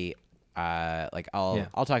comedy.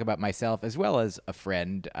 I'll talk about myself as well as a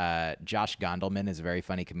friend. Josh Gondelman is a very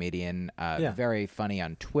funny comedian, very funny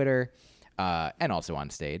on Twitter, and also on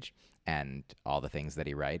stage, and all the things that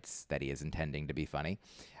he writes that he is intending to be funny.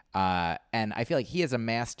 And I feel like he is a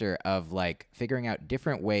master of like figuring out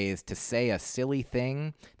different ways to say a silly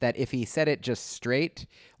thing that if he said it just straight,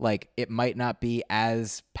 like, it might not be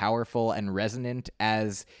as powerful and resonant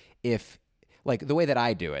as if, like, the way that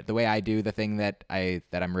I do it, the way I do the thing that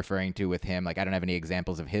I'm referring to with him. Like, I don't have any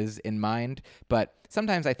examples of his in mind, but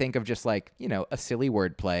sometimes I think of just like, a silly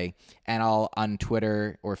wordplay, and I'll, on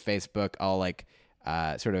Twitter or Facebook, I'll like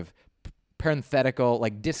sort of parenthetical,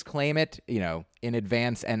 like, disclaim it, in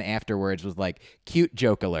advance and afterwards with like, cute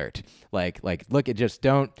joke alert. Like, look, it just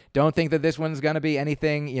don't think that this one's gonna be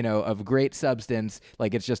anything, of great substance.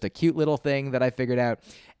 Like, it's just a cute little thing that I figured out.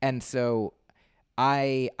 And so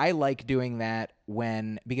I like doing that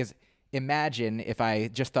because imagine if I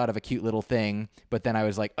just thought of a cute little thing, but then I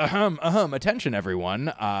was like, attention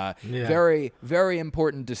everyone. Very, very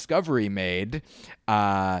important discovery made.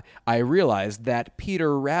 I realized that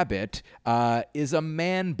Peter Rabbit is a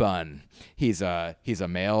man bun. He's a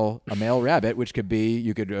male rabbit, which could be,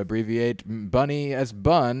 you could abbreviate bunny as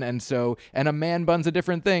bun, and a man bun's a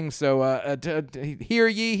different thing. So hear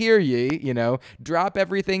ye, drop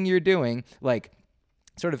everything you're doing. Like,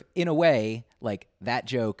 sort of in a way, like, that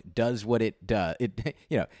joke does what it does.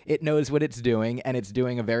 It knows what it's doing, and it's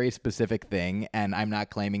doing a very specific thing. And I'm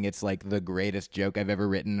not claiming it's like the greatest joke I've ever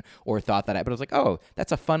written or thought but I was like, oh,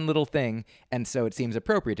 that's a fun little thing. And so it seems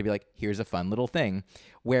appropriate to be like, here's a fun little thing.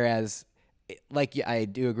 Whereas, like, I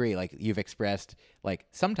do agree, like you've expressed, like,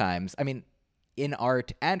 sometimes, in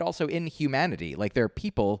art and also in humanity, like, there are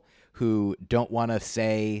people who don't want to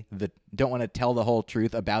tell the whole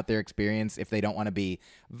truth about their experience, if they don't want to be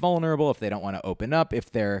vulnerable, if they don't want to open up, if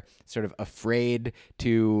they're sort of afraid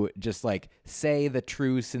to just like say the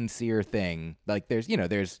true, sincere thing. Like, there's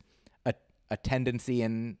a tendency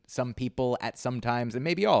in some people at some times, and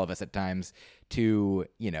maybe all of us at times, to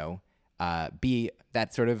be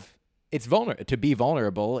that sort of, to be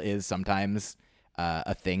vulnerable is sometimes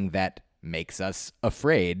a thing that makes us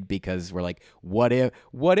afraid, because we're like, what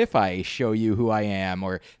if I show you who I am,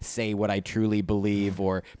 or say what I truly believe,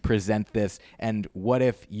 or present this, and what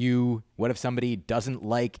if somebody doesn't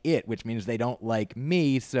like it, which means they don't like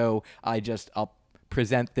me, so I'll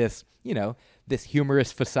present this, this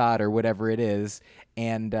humorous facade or whatever it is.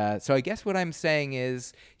 And so I guess what I'm saying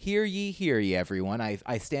is, hear ye, everyone.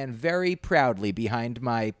 I stand very proudly behind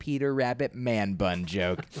my Peter Rabbit man bun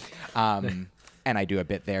joke. And I do a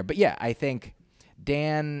bit there. But yeah, I think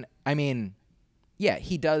Dan, I mean, yeah,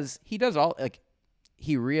 he does all, like,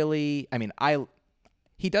 he really, I mean,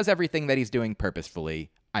 he does everything that he's doing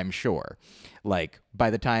purposefully, I'm sure. Like, by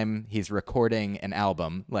the time he's recording an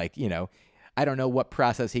album, like, you know, I don't know what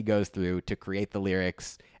process he goes through to create the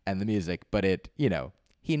lyrics and the music, but it, you know,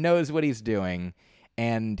 he knows what he's doing.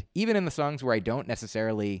 And even in the songs where I don't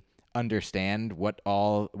necessarily understand what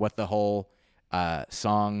the whole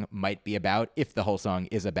song might be about, if the whole song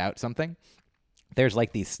is about something, there's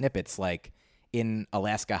like these snippets, like in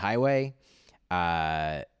Alaska Highway,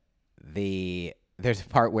 there's a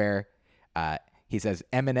part where he says,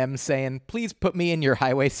 Eminem saying, please put me in your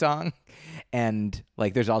highway song. And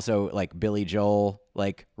like, there's also like Billy Joel,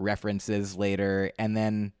 like references later.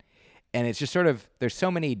 And it's just sort of, there's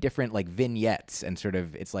so many different like vignettes and sort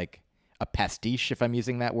of, it's like a pastiche, if I'm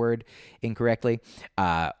using that word incorrectly,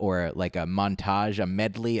 or like a montage, a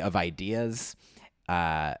medley of ideas.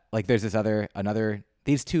 Like there's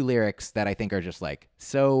these two lyrics that I think are just like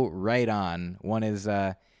so right on. One is,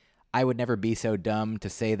 I would never be so dumb to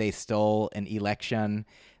say they stole an election.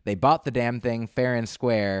 They bought the damn thing fair and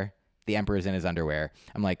square. The emperor's in his underwear.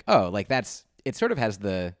 I'm like, oh, like it sort of has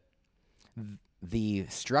the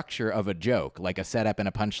structure of a joke, like a setup and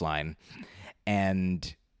a punchline.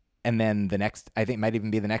 And then the next, I think might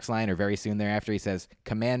even be the next line or very soon thereafter, he says,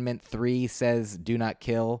 Commandment 3 says, do not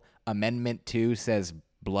kill. Amendment 2 says,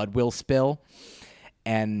 blood will spill.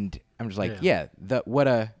 And I'm just like, what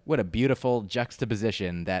a beautiful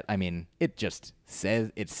juxtaposition that, I mean, it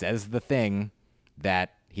says the thing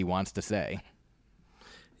that he wants to say.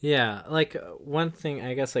 Yeah, like one thing,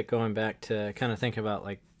 I guess, like going back to kind of think about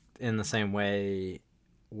like in the same way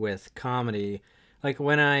with comedy, like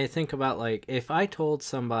when I think about like if I told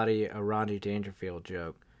somebody a Rodney Dangerfield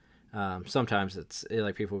joke, sometimes it's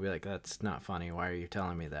like people will be like, that's not funny, why are you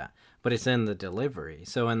telling me that? But it's in the delivery.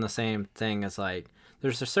 So in the same thing as like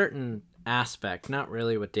there's a certain aspect, not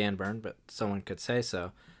really with Dan Byrne, but someone could say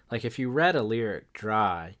so, like if you read a lyric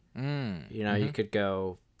dry, you know, you could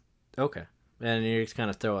go, okay, and you just kind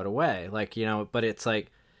of throw it away, like, you know, but it's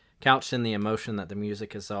like couched in the emotion that the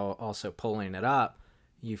music is also pulling it up.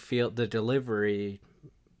 You feel the delivery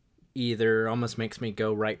either almost makes me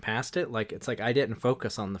go right past it, like it's like I didn't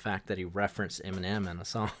focus on the fact that he referenced Eminem in a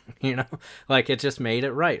song, you know, like it just made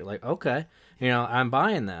it right, like okay, you know, I'm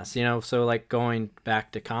buying this, you know. So like going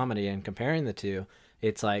back to comedy and comparing the two,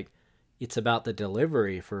 it's like it's about the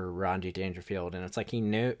delivery for Rodney Dangerfield, and it's like he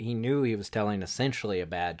knew he was telling essentially a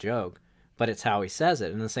bad joke, but it's how he says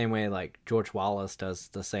it. In the same way, like George Wallace does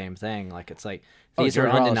the same thing. Like it's like these are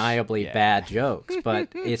undeniably bad jokes, but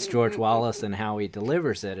it's George Wallace and how he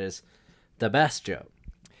delivers it is the best joke.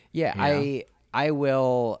 Yeah, you know? I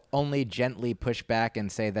will only gently push back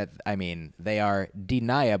and say that, I mean, they are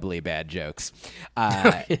deniably bad jokes.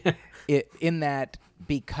 In that,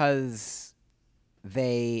 because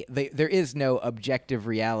there is no objective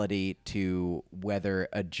reality to whether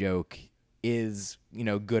a joke is, you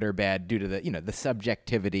know, good or bad due to the, you know, the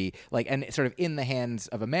subjectivity, like, and sort of in the hands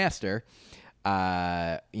of a master,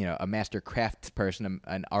 you know, a master crafts person,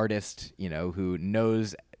 an artist, you know, who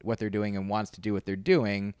knows what they're doing and wants to do what they're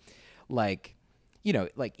doing. Like, you know,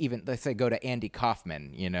 like even let's say go to Andy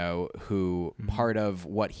Kaufman, you know, who part of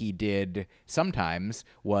what he did sometimes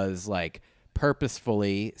was like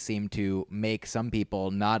purposefully seemed to make some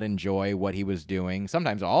people not enjoy what he was doing,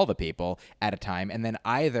 sometimes all the people at a time, and then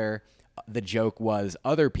either the joke was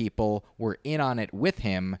other people were in on it with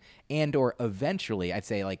him, and or eventually, I'd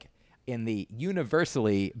say like in the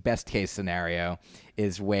universally best case scenario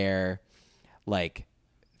is where like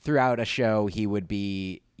throughout a show he would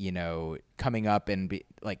be, you know, coming up and be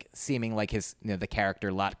like seeming like his, you know, the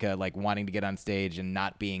character Latka, like wanting to get on stage and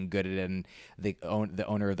not being good at it, and the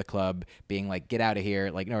owner of the club being like, get out of here,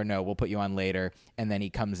 like no, we'll put you on later, and then he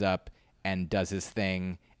comes up and does his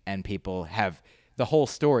thing, and people have the whole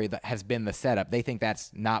story that has been the setup. They think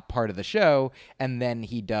that's not part of the show, and then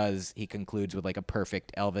he concludes with like a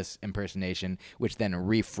perfect Elvis impersonation, which then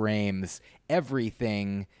reframes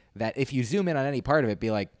everything. That if you zoom in on any part of it,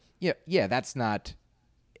 be like, yeah, that's not.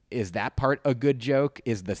 Is that part a good joke?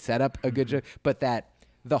 Is the setup a good joke? But that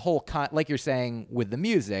the whole like you're saying with the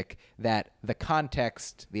music, that the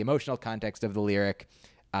context, the emotional context of the lyric,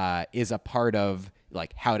 is a part of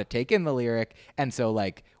like how to take in the lyric. And so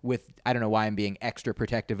like with, I don't know why I'm being extra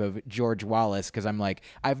protective of George Wallace, because I'm like,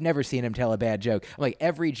 I've never seen him tell a bad joke. Like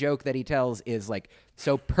every joke that he tells is like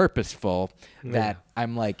so purposeful that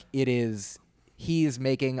I'm like, he's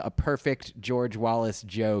making a perfect George Wallace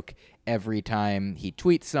joke every time he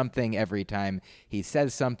tweets something, every time he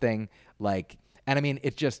says something. Like, And I mean,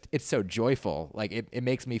 it's so joyful. Like it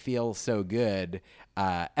makes me feel so good.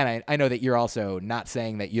 And I know that you're also not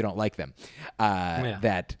saying that you don't like them.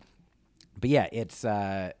 But yeah, it's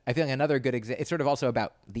I feel like another good example. It's sort of also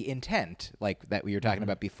about the intent, like that we were talking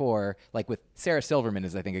about before. Like with Sarah Silverman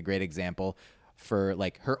is, I think, a great example for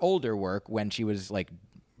like her older work when she was like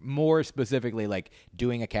more specifically like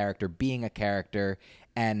doing a character, being a character.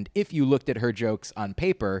 And if you looked at her jokes on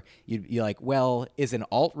paper, you're like, well, is an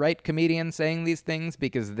alt-right comedian saying these things?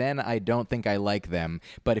 Because then I don't think I like them.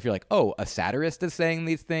 But if you're like, oh, a satirist is saying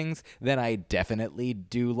these things, then I definitely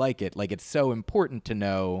do like it. Like, it's so important to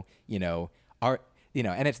know, and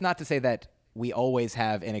it's not to say that we always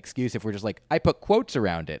have an excuse if we're just like, I put quotes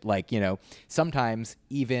around it. Like, sometimes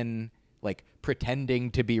even like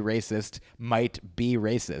pretending to be racist might be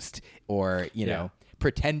racist, or,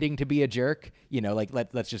 pretending to be a jerk, like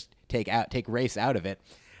let's just take race out of it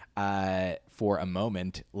for a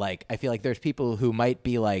moment. Like, I feel like there's people who might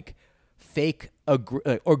be like fake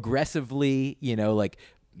aggressively,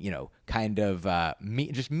 kind of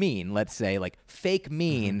just mean, let's say, like fake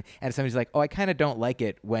mean, and somebody's like, oh, I kind of don't like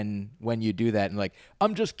it when you do that, and like,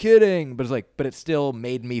 I'm just kidding, but it's like, but it still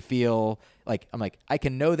made me feel like, I'm like, I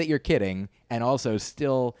can know that you're kidding and also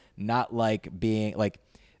still not like being like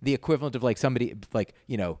the equivalent of like somebody like,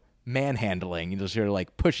 manhandling, just sort of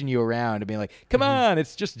like pushing you around and being like, come on,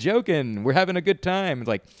 it's just joking, we're having a good time. It's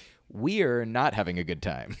like, we're not having a good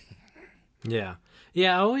time. Yeah. I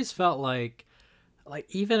always felt like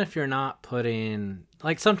even if you're not putting,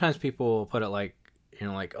 like, sometimes people will put it like,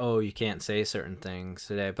 like, oh, you can't say certain things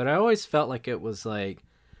today, but I always felt like it was like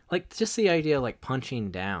just the idea of like punching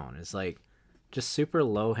down is like just super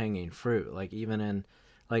low hanging fruit. Like, even in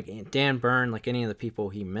like Dan Byrne, like any of the people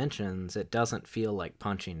he mentions, it doesn't feel like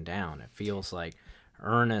punching down. It feels like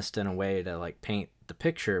earnest in a way to like paint the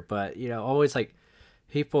picture. But, always like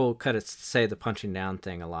people kind of say the punching down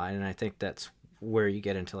thing a lot. And I think that's where you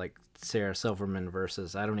get into like Sarah Silverman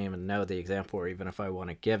versus, I don't even know the example or even if I want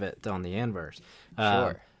to give it on the inverse.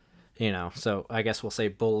 Sure. So I guess we'll say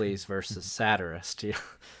bullies versus satirist.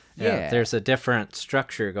 Yeah. There's a different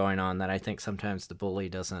structure going on that I think sometimes the bully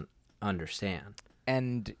doesn't understand.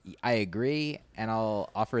 And I agree, and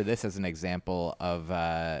I'll offer this as an example of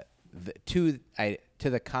to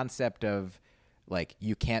the concept of like,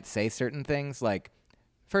 you can't say certain things. Like,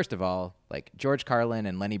 first of all, like George Carlin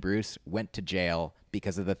and Lenny Bruce went to jail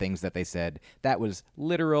because of the things that they said. That was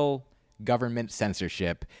literal government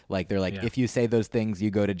censorship. Like, they're like, if you say those things,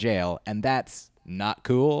 you go to jail, and that's not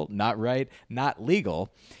cool, not right, not legal.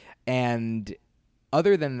 And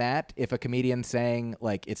other than that, if a comedian's saying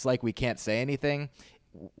like, it's like we can't say anything,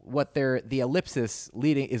 what the ellipsis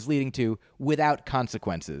is leading to without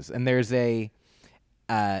consequences. And there's a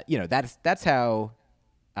that's how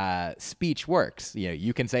speech works.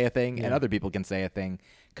 You can say a thing and other people can say a thing.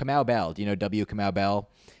 Kamau Bell, do you know W. Kamau Bell?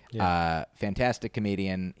 Yeah. Fantastic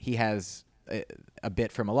comedian. He has a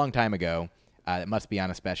bit from a long time ago. It must be on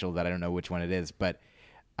a special that I don't know which one it is, but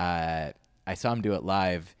I saw him do it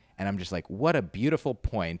live. And I'm just like, what a beautiful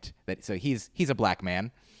point. So he's a black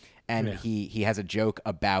man, and he has a joke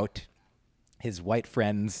about his white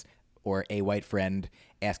friends or a white friend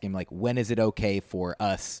asking him, like, when is it okay for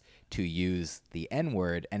us to use the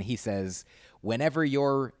N-word? And he says, whenever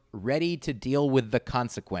you're ready to deal with the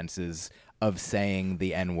consequences of saying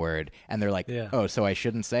the N-word. And they're like, oh, so I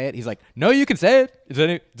shouldn't say it? He's like, no, you can say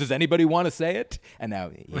it. Does anybody want to say it? And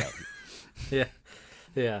now,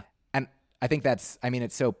 Yeah. I think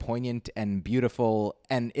it's so poignant and beautiful,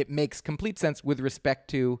 and it makes complete sense with respect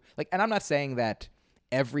to, like, and I'm not saying that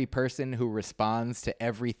every person who responds to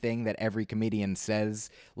everything that every comedian says,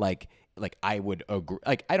 like I would agree,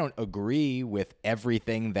 like, I don't agree with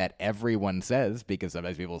everything that everyone says, because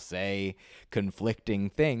sometimes people say conflicting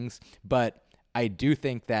things, but I do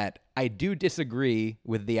think that I do disagree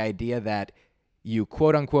with the idea that you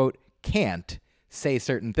quote unquote can't say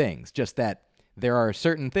certain things, just that there are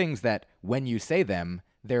certain things that when you say them,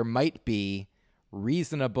 there might be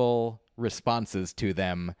reasonable responses to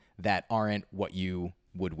them that aren't what you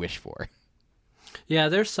would wish for. Yeah,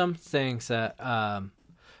 there's some things that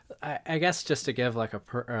I guess just to give like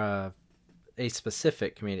a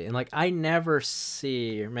specific comedian, like I never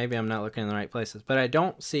see, or maybe I'm not looking in the right places, but I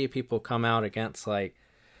don't see people come out against like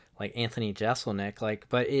Anthony Jeselnik, like,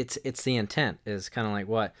 but it's the intent is kind of like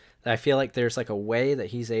what I feel like there's like a way that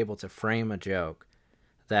he's able to frame a joke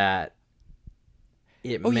that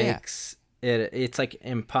it makes it's like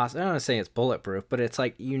impossible. I don't want to say it's bulletproof, but it's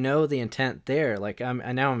like, the intent there. Like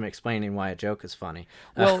I'm explaining why a joke is funny.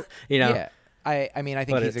 Well, Yeah. I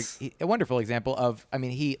think he's a wonderful example of,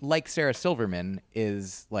 he, like Sarah Silverman,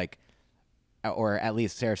 is like, or at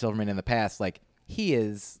least Sarah Silverman in the past, like, he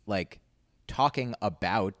is like talking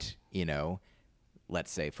about,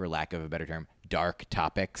 let's say, for lack of a better term, dark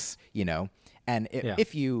topics, and Yeah.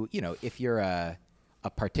 if if you're a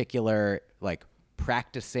particular like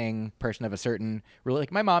practicing person of a certain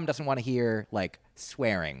like my mom doesn't want to hear like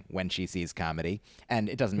swearing when she sees comedy, and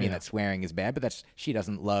it doesn't mean that swearing is bad, but she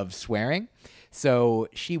doesn't love swearing, so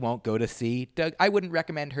she won't go to see Doug. I wouldn't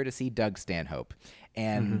recommend her to see Doug Stanhope,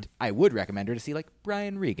 and I would recommend her to see like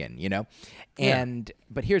Brian Regan, and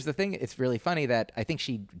but here's the thing, it's really funny that I think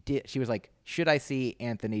she was like, should I see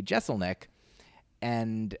Anthony Jeselnik?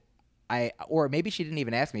 And or maybe she didn't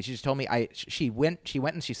even ask me. She just told me she went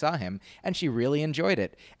and she saw him and she really enjoyed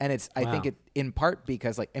it. And I think it in part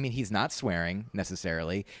because like, I mean, he's not swearing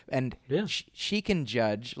necessarily. And she can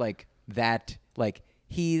judge like that, like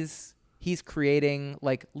he's creating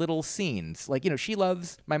like little scenes. Like,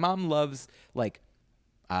 my mom loves like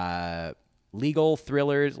legal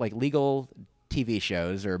thrillers, like legal TV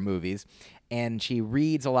shows or movies, and she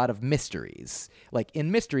reads a lot of mysteries. Like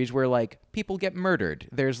in mysteries where like people get murdered,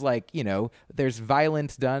 there's like, there's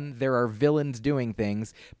violence done, there are villains doing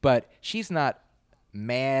things, but she's not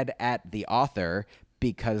mad at the author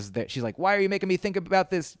because she's like, why are you making me think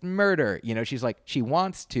about this murder? She's like, she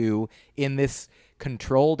wants to in this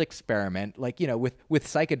controlled experiment, like, with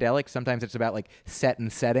psychedelics, sometimes it's about like set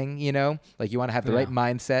and setting, like you want to have the right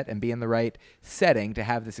mindset and be in the right setting to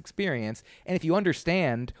have this experience. And if you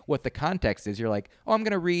understand what the context is, you're like, oh, I'm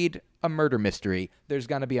going to read a murder mystery. There's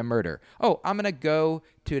going to be a murder. Oh, I'm going to go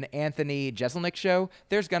to an Anthony Jeselnik show.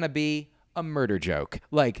 There's going to be a murder joke.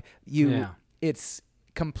 Like it's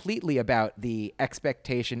completely about the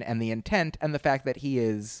expectation and the intent and the fact that he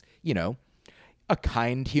is, a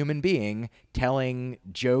kind human being telling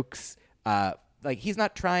jokes. Like he's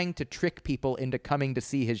not trying to trick people into coming to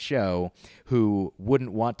see his show who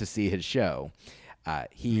wouldn't want to see his show.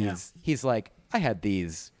 He's like, I had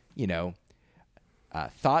these,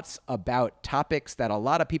 thoughts about topics that a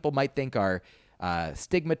lot of people might think are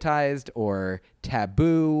stigmatized or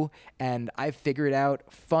taboo, and I've figured out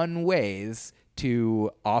fun ways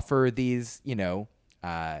to offer these,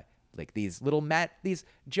 like these little these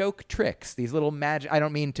joke tricks, these little magic. I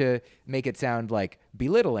don't mean to make it sound like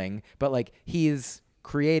belittling, but like he's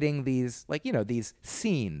creating these, like, these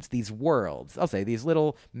scenes, these worlds. I'll say these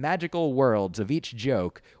little magical worlds of each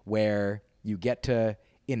joke where you get to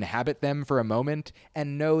inhabit them for a moment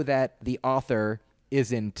and know that the author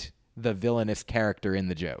isn't the villainous character in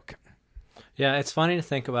the joke. Yeah, it's funny to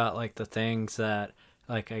think about like the things that,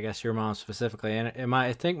 like, I guess your mom specifically, and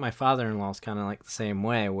I think my father-in-law is kind of like the same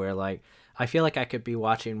way, where like I feel like I could be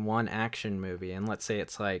watching one action movie, and let's say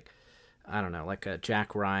it's like, I don't know, like a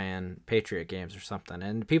Jack Ryan Patriot Games or something,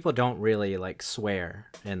 and people don't really like swear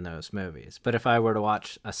in those movies. But if I were to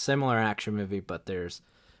watch a similar action movie, but there's,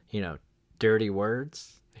 dirty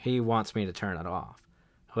words, he wants me to turn it off.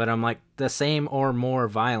 But I'm like, the same or more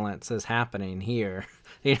violence is happening here,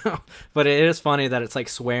 But it is funny that it's like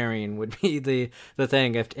swearing would be the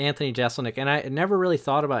thing. If Anthony Jeselnik, and I never really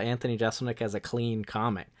thought about Anthony Jeselnik as a clean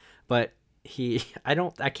comic, but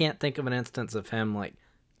I can't think of an instance of him like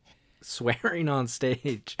swearing on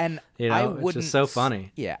stage. And it's just so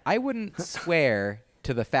funny. Yeah, I wouldn't swear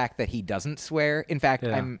to the fact that he doesn't swear. In fact,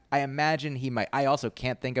 I imagine he might. I also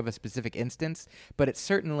can't think of a specific instance, but it's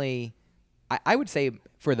certainly, I would say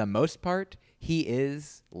for the most part, he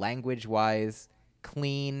is language-wise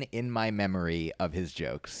clean in my memory of his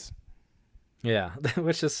jokes. Yeah,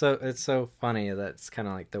 which is it's so funny that it's kind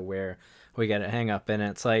of like the where we get it hang up. And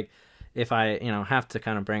it's like, if I, have to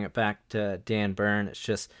kind of bring it back to Dan Byrne, it's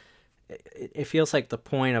just, it feels like the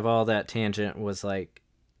point of all that tangent was like,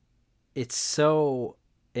 it's so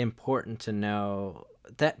important to know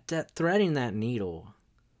that threading that needle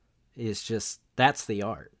is just, that's the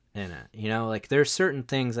art in it. Like there's certain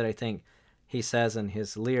things that I think he says in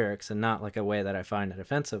his lyrics, and not like a way that I find it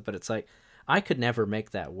offensive, but it's like, I could never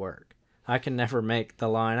make that work. I can never make the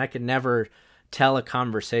line. I could never tell a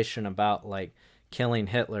conversation about like killing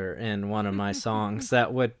Hitler in one of my songs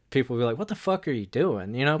that would, people would be like, what the fuck are you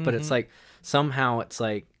doing? But it's like, somehow it's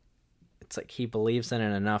like he believes in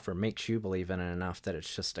it enough, or makes you believe in it enough, that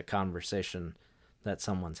it's just a conversation that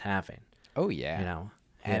someone's having. Oh yeah.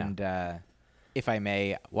 And if I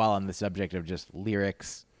may, while on the subject of just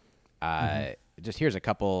lyrics, just here's a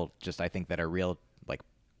couple, just I think that are real like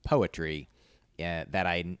poetry that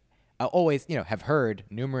I always, have heard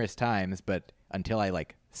numerous times, but until I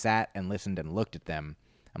like sat and listened and looked at them,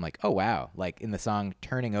 I'm like, oh wow. Like in the song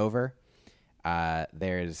Turning Over,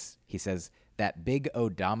 he says, that big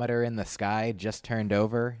odometer in the sky just turned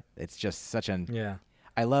over. It's just such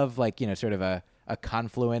I love like, sort of a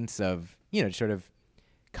confluence of, sort of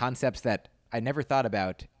concepts that I never thought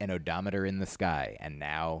about an odometer in the sky, and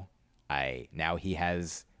now he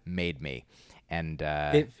has made me. And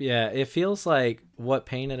It feels like what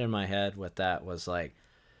painted in my head with that was like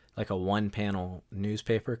a one panel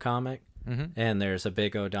newspaper comic, and there's a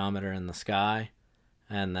big odometer in the sky,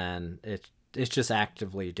 and then it's just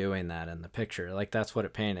actively doing that in the picture. Like that's what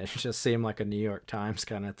it painted. It just seemed like a New York Times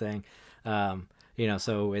kind of thing.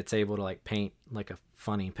 So it's able to like paint like a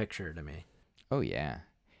funny picture to me. oh yeah.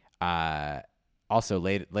 Also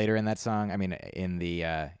later in that song, I mean in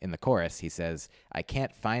the chorus, he says, "I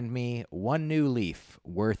can't find me one new leaf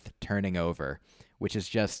worth turning over," which is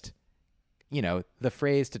just, the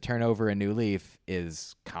phrase to turn over a new leaf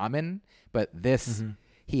is common, but this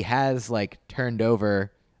he has like turned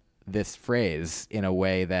over this phrase in a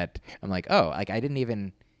way that I'm like, oh, like I didn't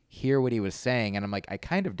even hear what he was saying, and I'm like, I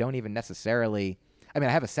kind of don't even necessarily. I mean,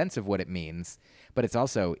 I have a sense of what it means, but it's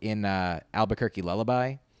also in Albuquerque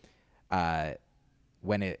Lullaby.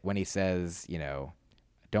 When he says,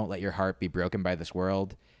 don't let your heart be broken by this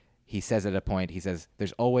world, he says at a point, he says,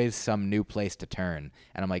 there's always some new place to turn.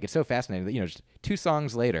 And I'm like, it's so fascinating that, just 2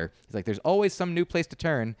 songs later, he's like, there's always some new place to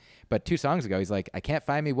turn. But 2 songs ago, he's like, I can't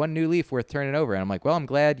find me one new leaf worth turning over. And I'm like, well, I'm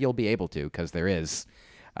glad you'll be able to, because there is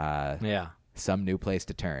some new place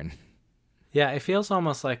to turn. Yeah, it feels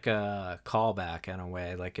almost like a callback in a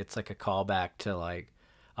way. Like it's like a callback to like,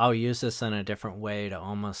 I'll use this in a different way to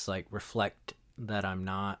almost like reflect that I'm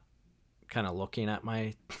not kind of looking at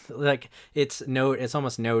my like it's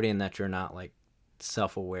almost noting that you're not like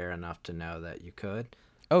self-aware enough to know that you could.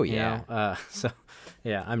 Oh yeah. So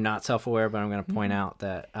yeah, I'm not self-aware, but I'm going to point out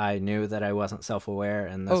that I knew that I wasn't self-aware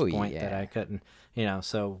and this point that I couldn't,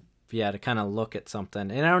 so yeah, to kind of look at something.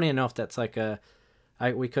 And I don't even know if that's like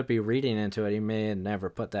we could be reading into it. You may have never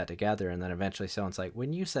put that together, and then eventually someone's like,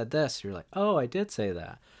 when you said this, you're like, oh, I did say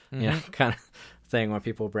that. Kind of thing when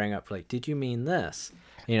people bring up like, did you mean this?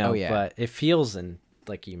 But it feels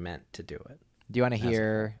like you meant to do it. Do you want to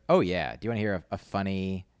hear? Do you want to hear a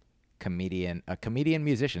funny comedian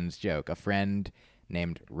musician's joke? A friend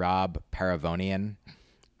named Rob Paravonian,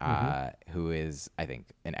 who is, I think,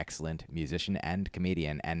 an excellent musician and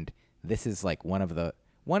comedian, and this is like one of the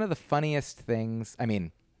funniest things. I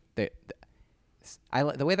mean, the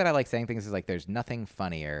way that I like saying things is like there's nothing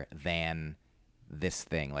funnier than this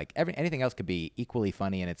thing. Like anything else could be equally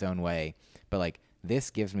funny in its own way, but like this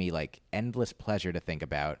gives me like endless pleasure to think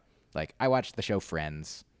about. Like I watched the show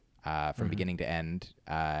Friends from beginning to end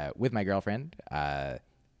with my girlfriend a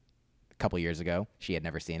couple years ago. She had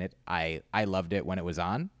never seen it. I loved it when it was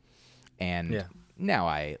on, and now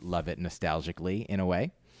I love it nostalgically in a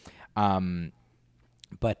way.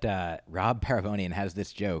 But Rob Paravonian has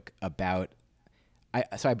this joke about.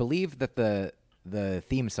 I believe that the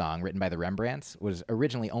theme song written by the Rembrandts was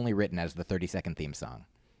originally only written as the 30-second theme song,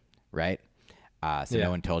 right? No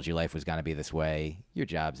one told you life was going to be this way. Your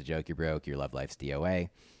job's a joke, you're broke, your love life's DOA.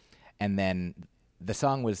 And then the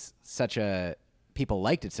song was people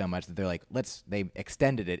liked it so much that they're like, they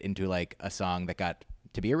extended it into like a song that got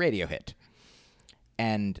to be a radio hit.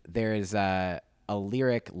 And there's a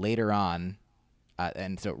lyric later on,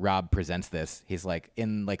 and so Rob presents this. He's like,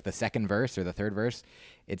 in like the second verse or the third verse,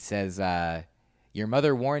 it says, your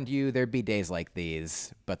mother warned you there'd be days like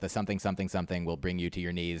these, but the something, something, something will bring you to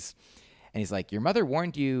your knees. And he's like, your mother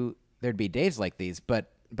warned you there'd be days like these,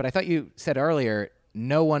 but I thought you said earlier,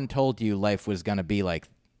 no one told you life was going to be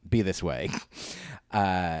this way.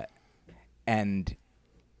 And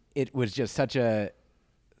it was just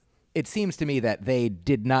it seems to me that they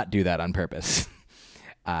did not do that on purpose.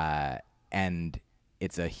 And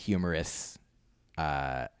it's a humorous,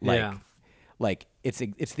 like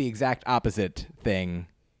it's the exact opposite thing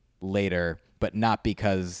later, but not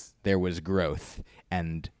because there was growth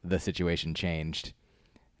and the situation changed.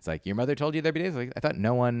 It's like, your mother told you there'd be days like, I thought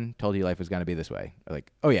no one told you life was going to be this way.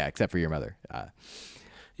 Like, oh yeah, except for your mother.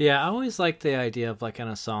 Yeah, I always like the idea of like in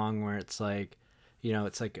a song where it's like,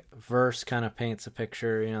 it's like verse kind of paints a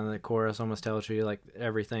picture, the chorus almost tells you like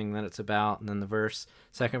everything that it's about, and then the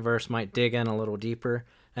second verse might dig in a little deeper,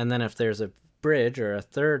 and then if there's a bridge or a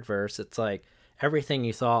third verse, it's like everything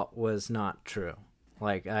you thought was not true.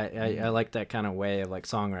 Like I like that kind of way of like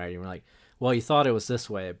songwriting. We're like, well, you thought it was this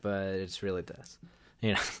way, but it's really this.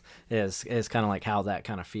 Is kind of like how that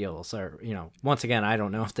kind of feels. Or, once again, I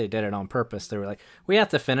don't know if they did it on purpose. They were like, we have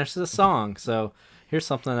to finish the song, so here's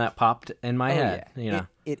something that popped in my head. Yeah.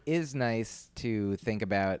 It is nice to think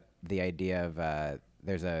about the idea of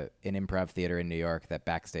there's an improv theater in New York that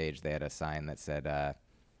backstage they had a sign that said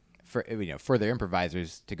for their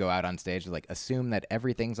improvisers to go out on stage, like assume that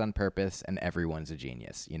everything's on purpose and everyone's a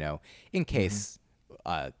genius. In case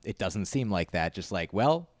it doesn't seem like that, just like,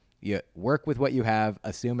 well, You work with what you have,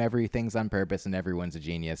 assume everything's on purpose and everyone's a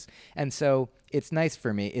genius. And so it's nice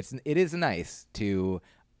for me. It is nice to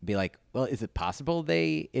be like, well, is it possible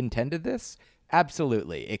they intended this?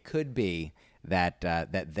 Absolutely. It could be that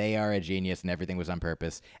that they are a genius and everything was on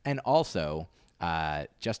purpose. And also,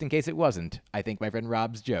 just in case it wasn't, I think my friend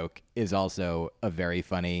Rob's joke is also a very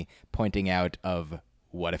funny pointing out of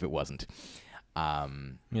what if it wasn't.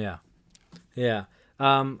 Yeah.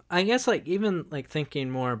 I guess like even like thinking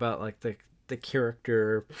more about like the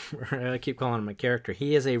character, I keep calling him a character.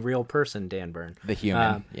 He is a real person, Dan Byrne. The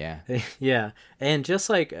human, yeah. Yeah. And just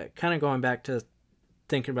like kind of going back to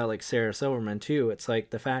thinking about like Sarah Silverman too, it's like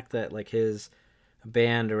the fact that like his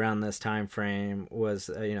band around this time frame was,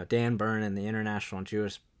 Dan Byrne and the International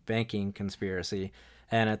Jewish Banking Conspiracy.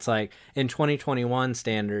 And it's like in 2021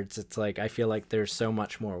 standards, it's like I feel like there's so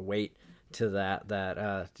much more weight to that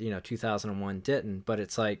 2001 didn't, but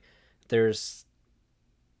it's like there is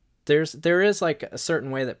like a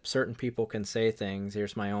certain way that certain people can say things.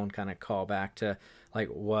 Here's my own kind of callback to like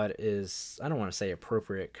what is, I don't want to say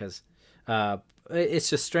appropriate because it's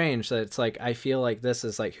just strange that it's like I feel like this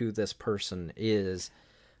is like who this person is.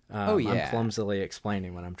 I'm clumsily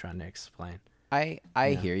explaining what I'm trying to explain.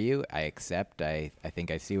 I hear you. I accept. I think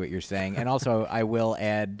I see what you're saying. And also, I will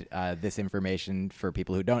add this information for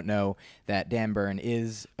people who don't know that Dan Byrne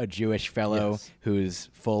is a Jewish fellow whose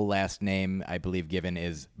full last name, I believe, given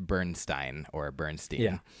is Bernstein or Bernstein.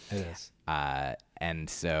 Yeah, it is. And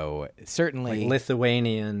so, certainly... Like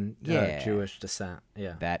Lithuanian Jewish descent.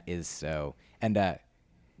 Yeah. That is so. And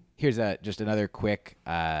here's just another quick,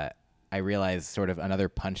 I realize sort of another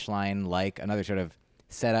punchline, like another sort of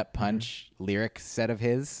setup punch lyric set of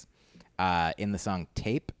his in the song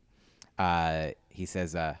Tape. He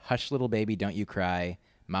says, hush, little baby, don't you cry.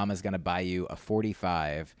 Mama's going to buy you a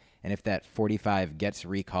 45. And if that 45 gets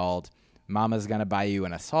recalled, Mama's going to buy you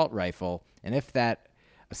an assault rifle. And if that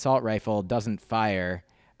assault rifle doesn't fire,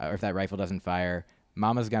 or if that rifle doesn't fire,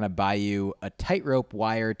 Mama's going to buy you a tightrope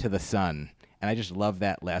wire to the sun. And I just love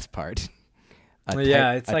that last part.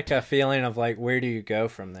 It's like a feeling of like, where do you go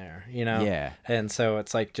from there, Yeah. And so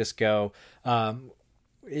it's like, just go.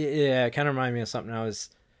 It kind of reminded me of something I was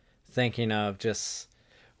thinking of, just,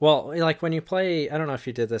 well, like when you play, I don't know if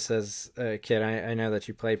you did this as a kid. I know that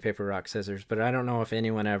you played paper, rock, scissors, but I don't know if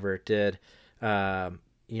anyone ever did. They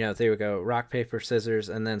would go rock, paper, scissors,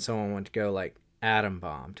 and then someone would go like atom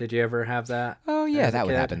bomb. Did you ever have that? Oh yeah, that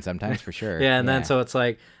would happen sometimes for sure. Yeah, and then so it's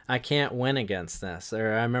like, I can't win against this.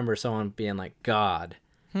 Or I remember someone being like, God,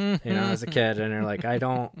 as a kid, and they're like, I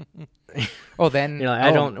don't. Oh, then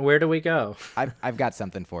I don't. Where do we go? I've got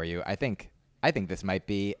something for you. I think this might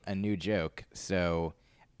be a new joke. So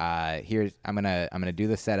here's I'm gonna do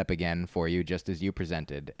the setup again for you, just as you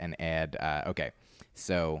presented, and add. Okay,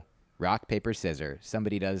 so rock, paper, scissors.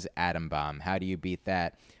 Somebody does atom bomb. How do you beat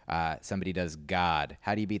that? Somebody does God.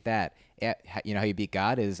 How do you beat that? You know how you beat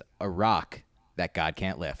God is a rock that God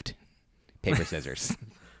can't lift. Paper, scissors.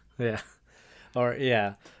 Yeah. Or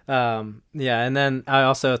and then I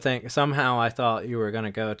also think somehow I thought you were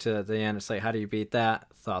gonna go to the end and say, how do you beat that?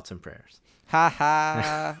 Thoughts and prayers. Ha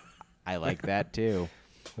ha. I like that too.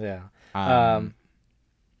 Yeah.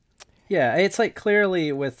 It's like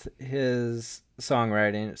clearly with his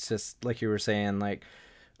songwriting, it's just like you were saying, like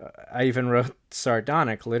I even wrote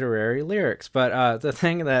sardonic literary lyrics. But the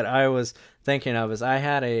thing that I was thinking of is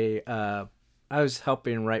I was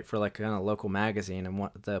helping write for like a kind of local magazine, and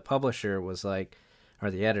what the publisher was like, or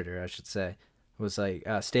the editor, I should say, was like,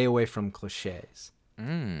 stay away from cliches.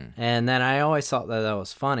 And then I always thought that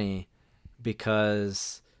was funny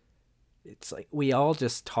because it's like we all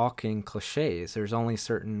just talk in cliches. There's only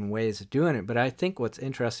certain ways of doing it. But I think what's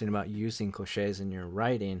interesting about using cliches in your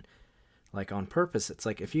writing, like on purpose, it's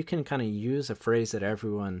like if you can kind of use a phrase that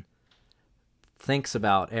everyone thinks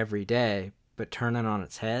about every day, but turn it on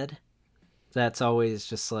its head, that's always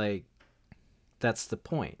just like, that's the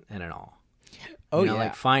point in it all.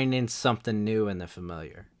 Like finding something new in the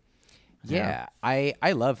familiar. Yeah. I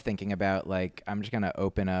love thinking about, like, I'm just going to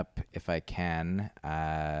open up, if I can,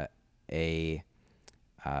 a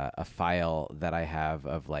file that I have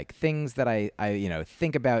of like things that I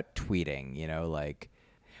think about tweeting, like,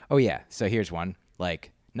 oh yeah. So here's one,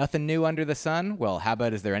 like, nothing new under the sun. Well, how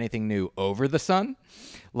about, is there anything new over the sun?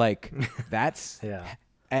 Like, that's, Yeah.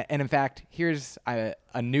 And in fact, here's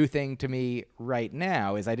a new thing to me right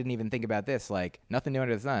now is I didn't even think about this. Like, nothing new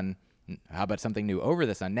under the sun. How about something new over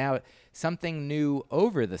the sun? Now, something new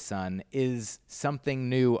over the sun is something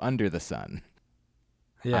new under the sun.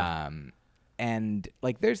 Yeah. And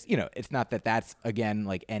like, there's, it's not that that's, again,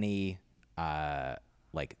 like any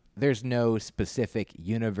like there's no specific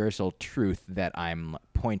universal truth that I'm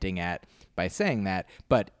pointing at by saying that,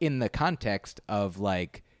 but in the context of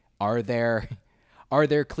like, are there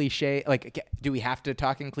cliche, like, do we have to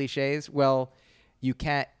talk in cliches? Well, you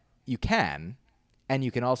can, and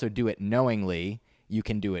you can also do it knowingly. You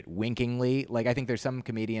can do it winkingly. Like, I think there's some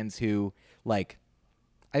comedians who, like,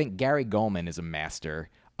 I think Gary Goldman is a master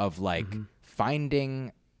of, like,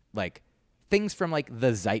 finding, like, things from, like,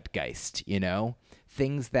 the zeitgeist, you know?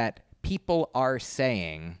 Things that people are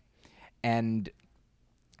saying and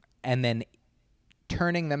then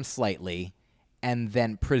turning them slightly and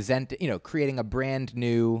then creating a brand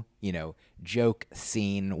new, joke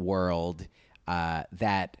scene world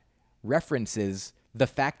that references the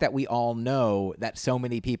fact that we all know that so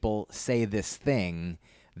many people say this thing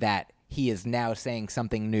that he is now saying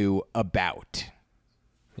something new about.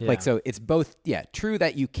 Yeah. Like, so it's both, true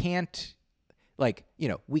that you can't, like,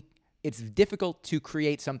 it's difficult to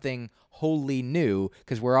create something wholly new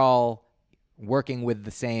because we're all working with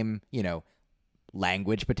the same,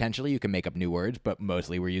 language potentially. You can make up new words, but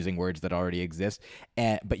mostly we're using words that already exist.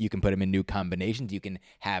 But you can put them in new combinations. You can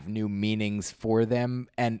have new meanings for them.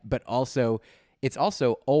 But also, it's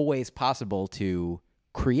also always possible to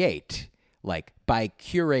create, like, by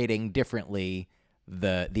curating differently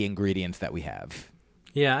the ingredients that we have.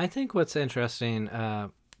 Yeah, I think what's interesting,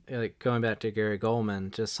 like going back to Gary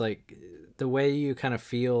Goldman, just like the way you kind of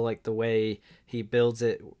feel, like the way he builds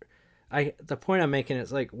it. The point I'm making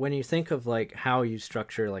is like when you think of like how you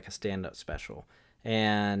structure like a stand-up special,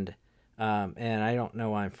 and I don't know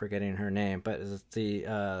why I'm forgetting her name, but it's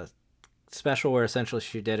the special where essentially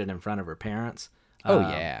she did it in front of her parents. Oh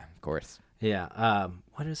yeah, of course. Yeah.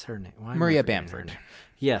 What is her name? Why am I Maria forgetting her Bamford. name?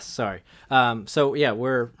 Yes, sorry. So yeah,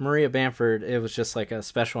 where Maria Bamford, it was just like a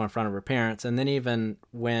special in front of her parents. And then even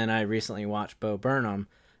when I recently watched Bo Burnham,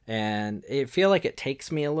 and I feel like it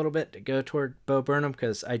takes me a little bit to go toward Bo Burnham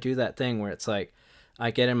because I do that thing where it's like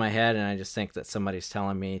I get in my head and I just think that somebody's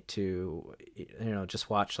telling me to, just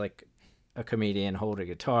watch like a comedian hold a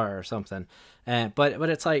guitar or something. But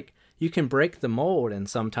it's like you can break the mold, and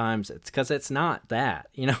sometimes it's because it's not that.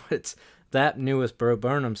 It's that newest Bo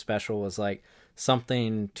Burnham special was like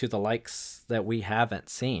something to the likes that we haven't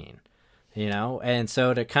seen, and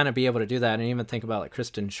so to kind of be able to do that, and even think about like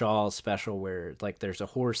Kristen Shaw's special where like there's a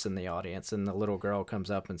horse in the audience and the little girl comes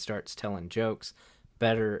up and starts telling jokes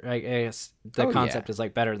better. I guess the concept is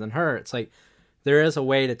like better than her. It's like there is a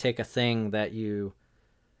way to take a thing that you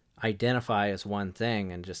identify as one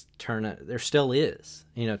thing and just turn it. There still is,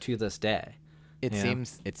 to this day. It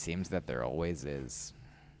seems that there always is.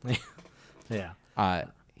 Yeah.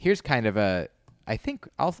 Here's kind of I think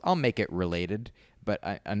I'll make it related, but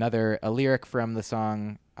a lyric from the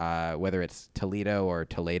song, whether it's Toledo or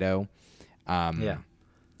Toledo. Yeah.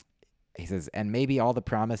 He says, and maybe all the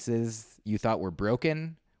promises you thought were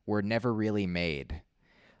broken were never really made.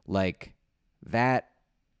 Like that,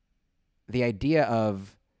 the idea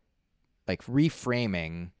of like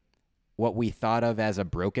reframing what we thought of as a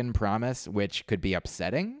broken promise, which could be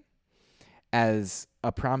upsetting, as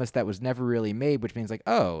a promise that was never really made, which means like,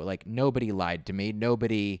 oh, like nobody lied to me.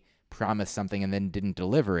 Nobody promised something and then didn't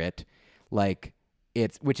deliver it. Like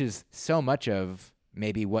which is so much of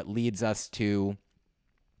maybe what leads us to,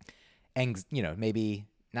 maybe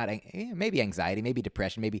anxiety, maybe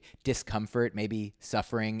depression, maybe discomfort, maybe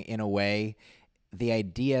suffering in a way. The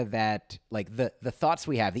idea that like the thoughts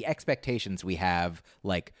we have, the expectations we have,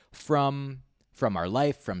 like from our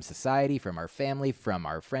life, from society, from our family, from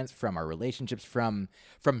our friends, from our relationships, from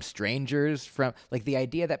strangers, from like the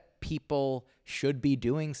idea that people should be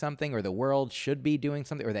doing something or the world should be doing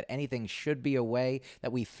something or that anything should be a way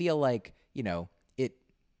that we feel like,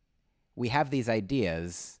 we have these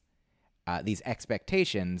ideas, these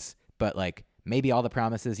expectations, but like maybe all the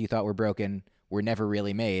promises you thought were broken were never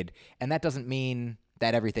really made. And that doesn't mean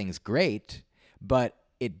that everything's great, but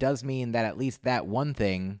it does mean that at least that one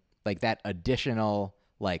thing, like that additional,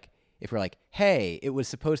 like if we're like, hey, it was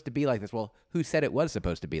supposed to be like this. Well, who said it was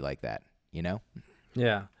supposed to be like that?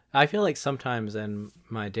 Yeah. I feel like sometimes in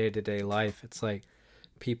my day-to-day life, it's like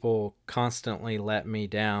people constantly let me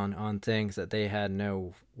down on things that they had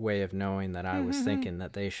no way of knowing that I was thinking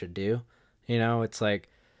that they should do. It's like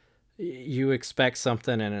you expect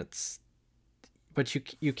something and but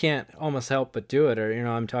you can't almost help but do it. Or,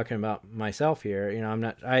 I'm talking about myself here.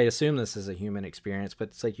 I assume this is a human experience, but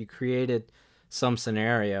it's like you created some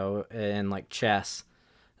scenario in like chess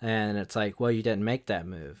and it's like, well, you didn't make that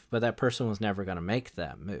move, but that person was never going to make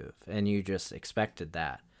that move. And you just expected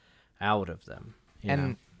that out of them.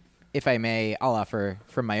 And if I may, I'll offer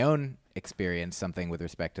from my own experience something with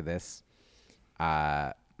respect to this.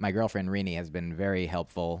 my girlfriend Rini has been very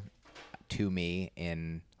helpful to me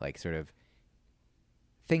in like sort of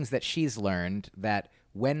things that she's learned, that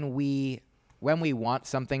when we want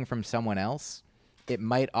something from someone else, it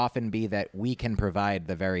might often be that we can provide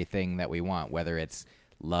the very thing that we want, whether it's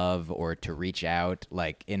love or to reach out.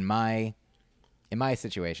 Like in my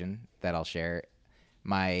situation that I'll share,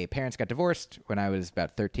 my parents got divorced when I was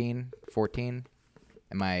about 13, 14,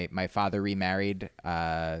 and my father remarried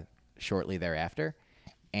shortly thereafter,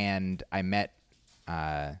 and I met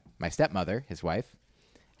my stepmother, his wife,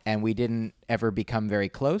 and we didn't ever become very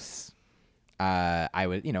close. I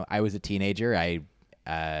was a teenager. I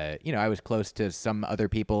was close to some other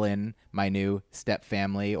people in my new step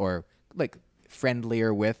family, or like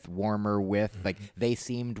friendlier with, warmer with. Like they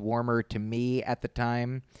seemed warmer to me at the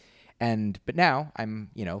time. But now I'm,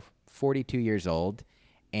 42 years old,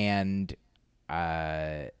 and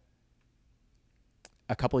a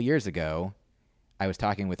couple years ago, I was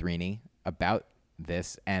talking with Rini about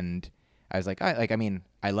this, and I was like,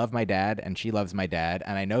 I love my dad, and she loves my dad,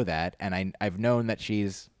 and I know that, and I've known that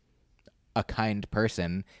she's a kind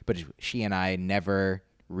person, but she and I never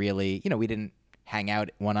really, we didn't hang out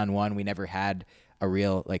one-on-one. We never had a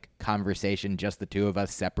real, like, conversation, just the two of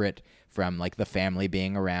us, separate from, like, the family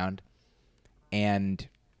being around. And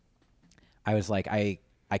I was like, I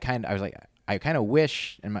kind of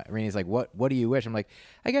wish, and Reni's like, what do you wish? I'm like,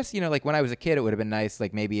 I guess, like when I was a kid, it would have been nice,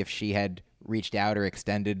 like maybe if she had reached out or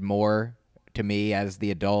extended more to me as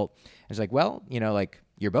the adult. I was like, well, like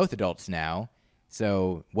you're both adults now,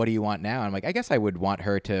 so what do you want now? And I'm like, I guess I would want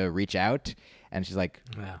her to reach out. And she's like,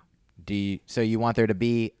 Yeah. So you want there to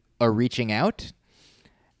be a reaching out?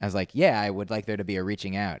 I was like, yeah, I would like there to be a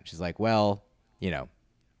reaching out. She's like, well,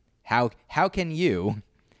 how can you,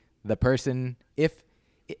 the person, if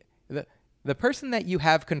the person that you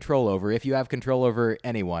have control over, if you have control over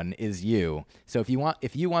anyone, is you. So if you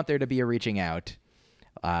want there to be a reaching out,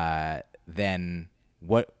 then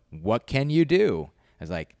what can you do? I was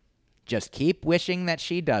like, just keep wishing that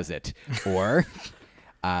she does it. Or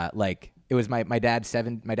like it was my dad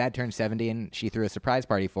turned 70, and she threw a surprise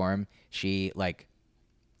party for him. She and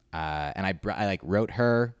I wrote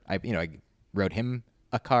her, I wrote him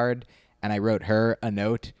a card, and I wrote her a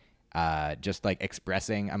note, just like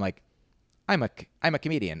expressing, I'm a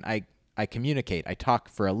comedian. I communicate. I talk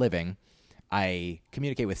for a living. I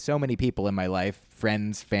communicate with so many people in my life,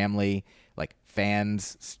 friends, family, like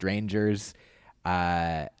fans, strangers,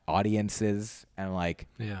 audiences, and like,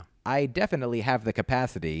 Yeah. I definitely have the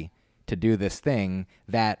capacity to do this thing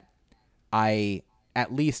that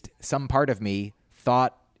at least some part of me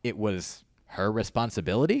thought it was her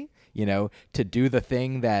responsibility, to do the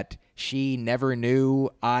thing that she never knew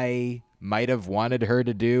I might have wanted her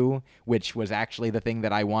to do, which was actually the thing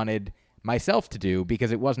that I wanted myself to do,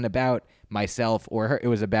 because it wasn't about myself or her. It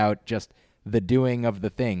was about just the doing of the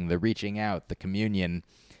thing, the reaching out, the communion.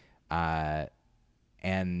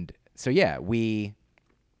 And so, yeah,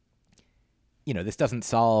 this doesn't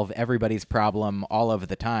solve everybody's problem all of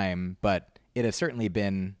the time, but it has certainly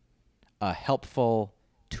been a helpful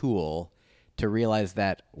tool to realize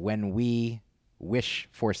that when we wish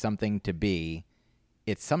for something to be,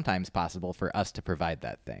 it's sometimes possible for us to provide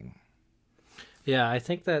that thing. Yeah, I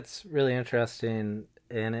think that's really interesting,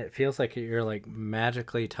 and it feels like you're like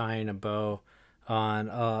magically tying a bow on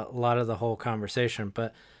a lot of the whole conversation.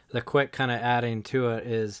 But the quick kind of adding to it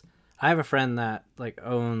is, I have a friend that like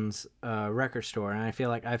owns a record store, and I feel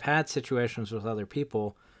like I've had situations with other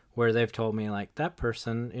people where they've told me like that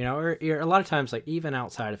person, or a lot of times like even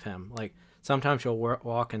outside of him, like sometimes you'll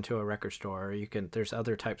walk into a record store, or there's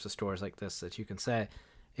other types of stores like this that you can say,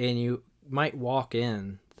 and you might walk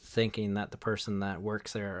in thinking that the person that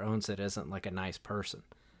works there or owns it isn't like a nice person.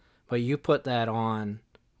 But you put that on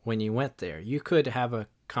when you went there. You could have a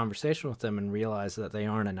conversation with them and realize that they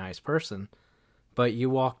aren't a nice person, but you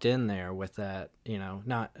walked in there with that,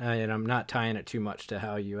 not, and I'm not tying it too much to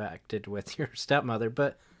how you acted with your stepmother,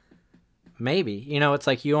 but maybe, it's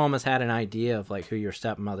like you almost had an idea of like who your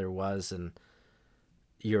stepmother was and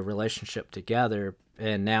your relationship together,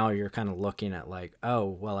 and now you're kind of looking at like, oh,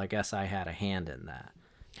 well, I guess I had a hand in that,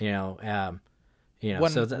 so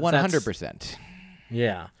 100%.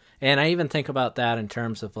 Yeah. And I even think about that in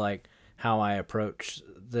terms of like how I approach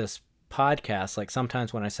this podcast. Like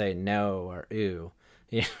sometimes when I say no or ooh,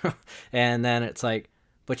 and then it's like,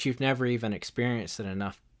 but you've never even experienced it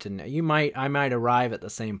enough to know. I might arrive at the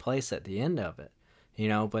same place at the end of it,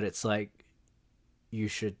 but it's like, you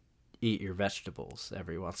should eat your vegetables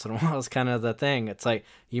every once in a while is kind of the thing. It's like,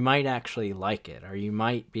 you might actually like it, or you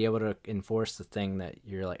might be able to enforce the thing that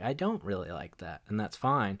you're like, I don't really like that. And that's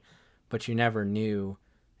fine, but you never knew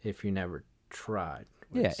if you never tried.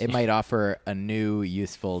 Yeah, which- it might offer a new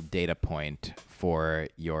useful data point for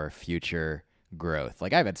your future growth.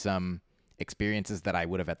 Like I've had some experiences that I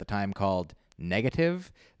would have at the time called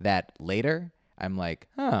negative that later I'm like,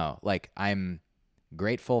 oh, like I'm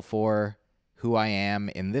grateful for who I am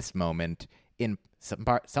in this moment in some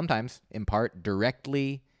part, sometimes in part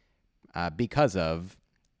directly because of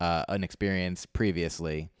an experience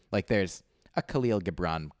previously. Like there's a Khalil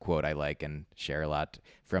Gibran quote I like and share a lot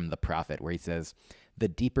from The Prophet where he says, "The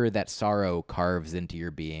deeper that sorrow carves into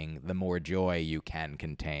your being, the more joy you can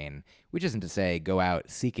contain." Which isn't to say go out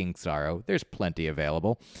seeking sorrow. There's plenty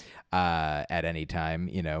available at any time,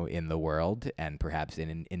 in the world and perhaps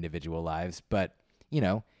in individual lives. But,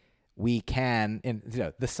 we can,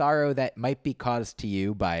 and the sorrow that might be caused to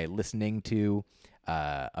you by listening to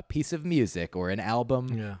a piece of music or an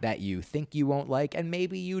album that you think you won't like and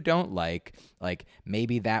maybe you don't like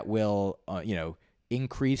maybe that will,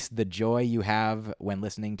 increase the joy you have when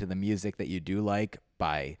listening to the music that you do like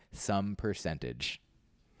by some percentage.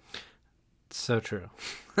 So true.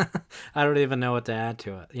 I don't even know what to add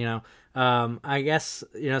to it. I guess,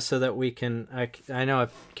 so that we can, I know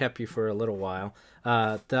I've kept you for a little while.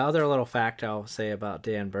 The other little fact I'll say about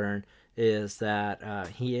Dan Byrne is that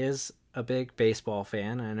he is a big baseball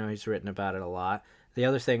fan. I know he's written about it a lot. The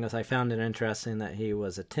other thing is I found it interesting that he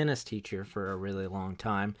was a tennis teacher for a really long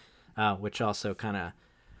time, which also kind of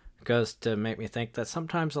goes to make me think that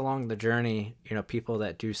sometimes along the journey, people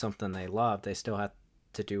that do something they love, they still have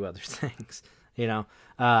to do other things,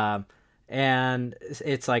 and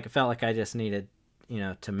it's like, it felt like I just needed,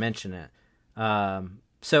 to mention it.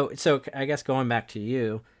 So I guess going back to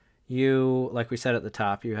you, like we said at the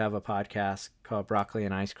top, you have a podcast called Broccoli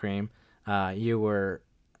and Ice Cream. You were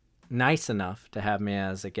nice enough to have me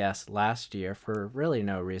as a guest last year for really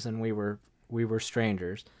no reason. We were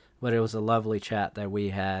strangers, but it was a lovely chat that we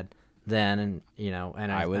had then, and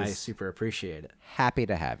and I super appreciate it. Happy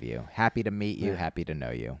to have you. Happy to meet you. Yeah. Happy to know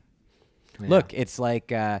you. Yeah. Look, it's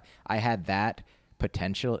like I had that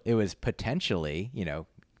potential. It was potentially,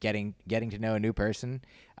 getting to know a new person.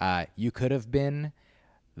 You could have been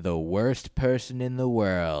the worst person in the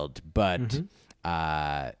world, but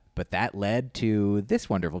that led to this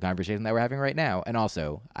wonderful conversation that we're having right now. And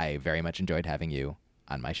also, I very much enjoyed having you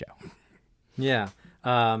on my show. Yeah.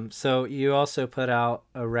 So you also put out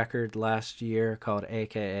a record last year called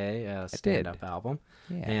AKA, a stand-up album.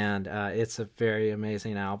 Yeah. And it's a very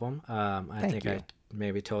amazing album. I Thank think you. I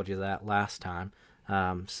maybe told you that last time.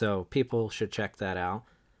 So people should check that out.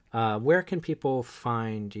 Where can people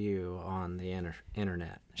find you on the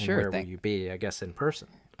internet? And Sure, where will you be, I guess, in person?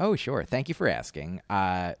 Oh, sure. Thank you for asking.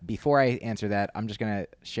 Before I answer that, I'm just going to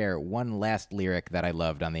share one last lyric that I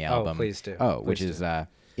loved on the album. please do. Which Please is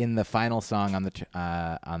in the final song on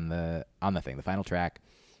the final track,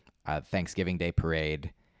 Thanksgiving Day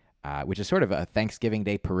Parade, which is sort of a Thanksgiving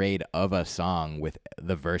Day parade of a song with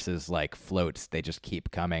the verses like floats. They just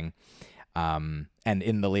keep coming. And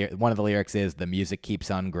in one of the lyrics is, "The music keeps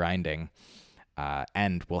on grinding,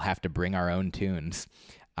 and we'll have to bring our own tunes."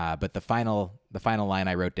 But the final line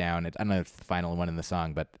I wrote down, I don't know if it's the final one in the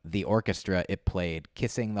song, but the orchestra, it played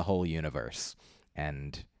 "Kissing the Whole Universe,"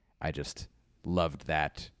 and I just loved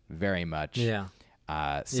that very much. Yeah.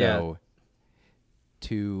 So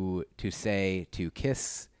to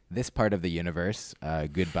kiss this part of the universe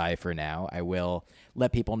goodbye for now, I will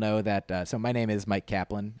let people know that. So my name is Mike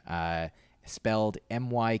Kaplan, spelled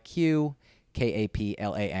MyQKaplan.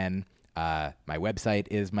 My website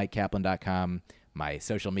is MikeKaplan.com. My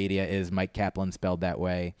social media is Mike Kaplan, spelled that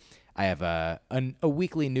way. I have a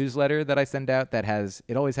weekly newsletter that I send out that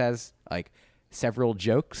always has like several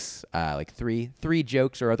jokes, like three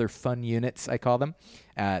jokes or other fun units, I call them.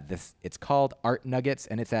 It's called Art Nuggets,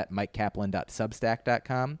 and it's at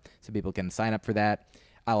mikekaplan.substack.com, so people can sign up for that.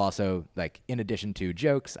 I'll also, in addition to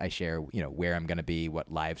jokes, I share, where I'm going to be,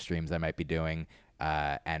 what live streams I might be doing,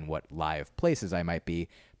 and what live places I might be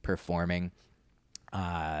performing.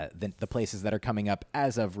 The places that are coming up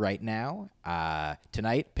as of right now,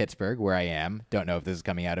 tonight, Pittsburgh, where I am. Don't know if this is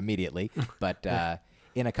coming out immediately, but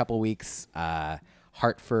in a couple weeks,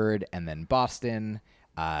 Hartford, and then Boston.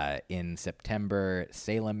 In September,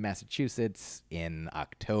 Salem, Massachusetts. In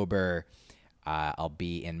October, I'll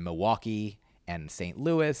be in Milwaukee and St.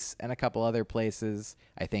 Louis and a couple other places.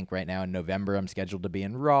 I think right now in November, I'm scheduled to be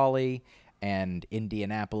in Raleigh and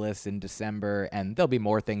Indianapolis in December, and there'll be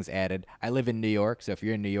more things added. I live in New York, so if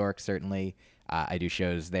you're in New York, certainly I do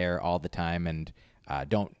shows there all the time, and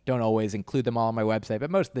don't always include them all on my website,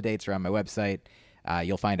 but most of the dates are on my website.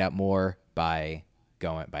 You'll find out more by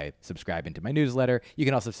subscribing to my newsletter. You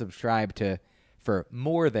can also subscribe for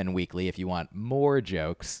more than weekly if you want more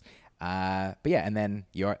jokes. But yeah, and then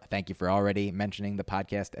thank you for already mentioning the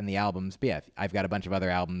podcast and the albums. But yeah, I've got a bunch of other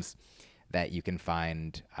albums that you can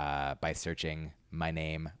find by searching my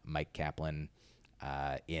name, Mike Kaplan,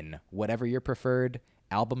 in whatever your preferred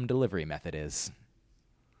album delivery method is.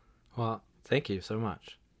 Well, thank you so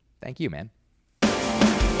much. Thank you, man.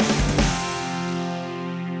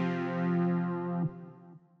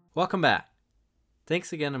 Welcome back.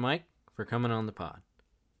 Thanks again to Mike for coming on the pod.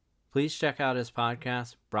 Please check out his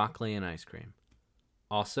podcast, Broccoli and Ice Cream.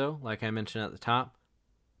 Also, like I mentioned at the top,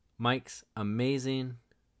 Mike's amazing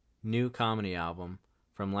new comedy album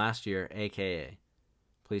from last year, AKA.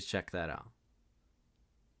 Please check that out.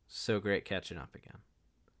 So great catching up again.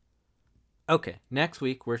 Okay, next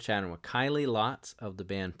week we're chatting with Kylie Lotz of the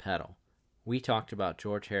band Pedal. We talked about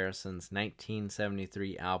George Harrison's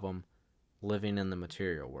 1973 album, Living in the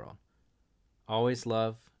Material World. Always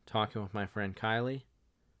love talking with my friend Kylie.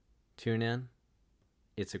 Tune in.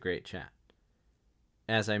 It's a great chat.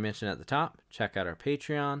 As I mentioned at the top, check out our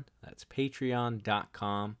Patreon. That's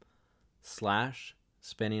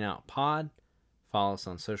patreon.com/spinningoutpod. Follow us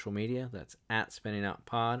on social media. That's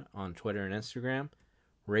 @spinningoutpod on Twitter and Instagram.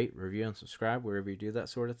 Rate, review, and subscribe wherever you do that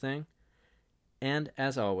sort of thing. And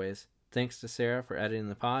as always, thanks to Sarah for editing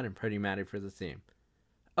the pod and Pretty Maddie for the theme.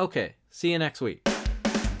 Okay, see you next week.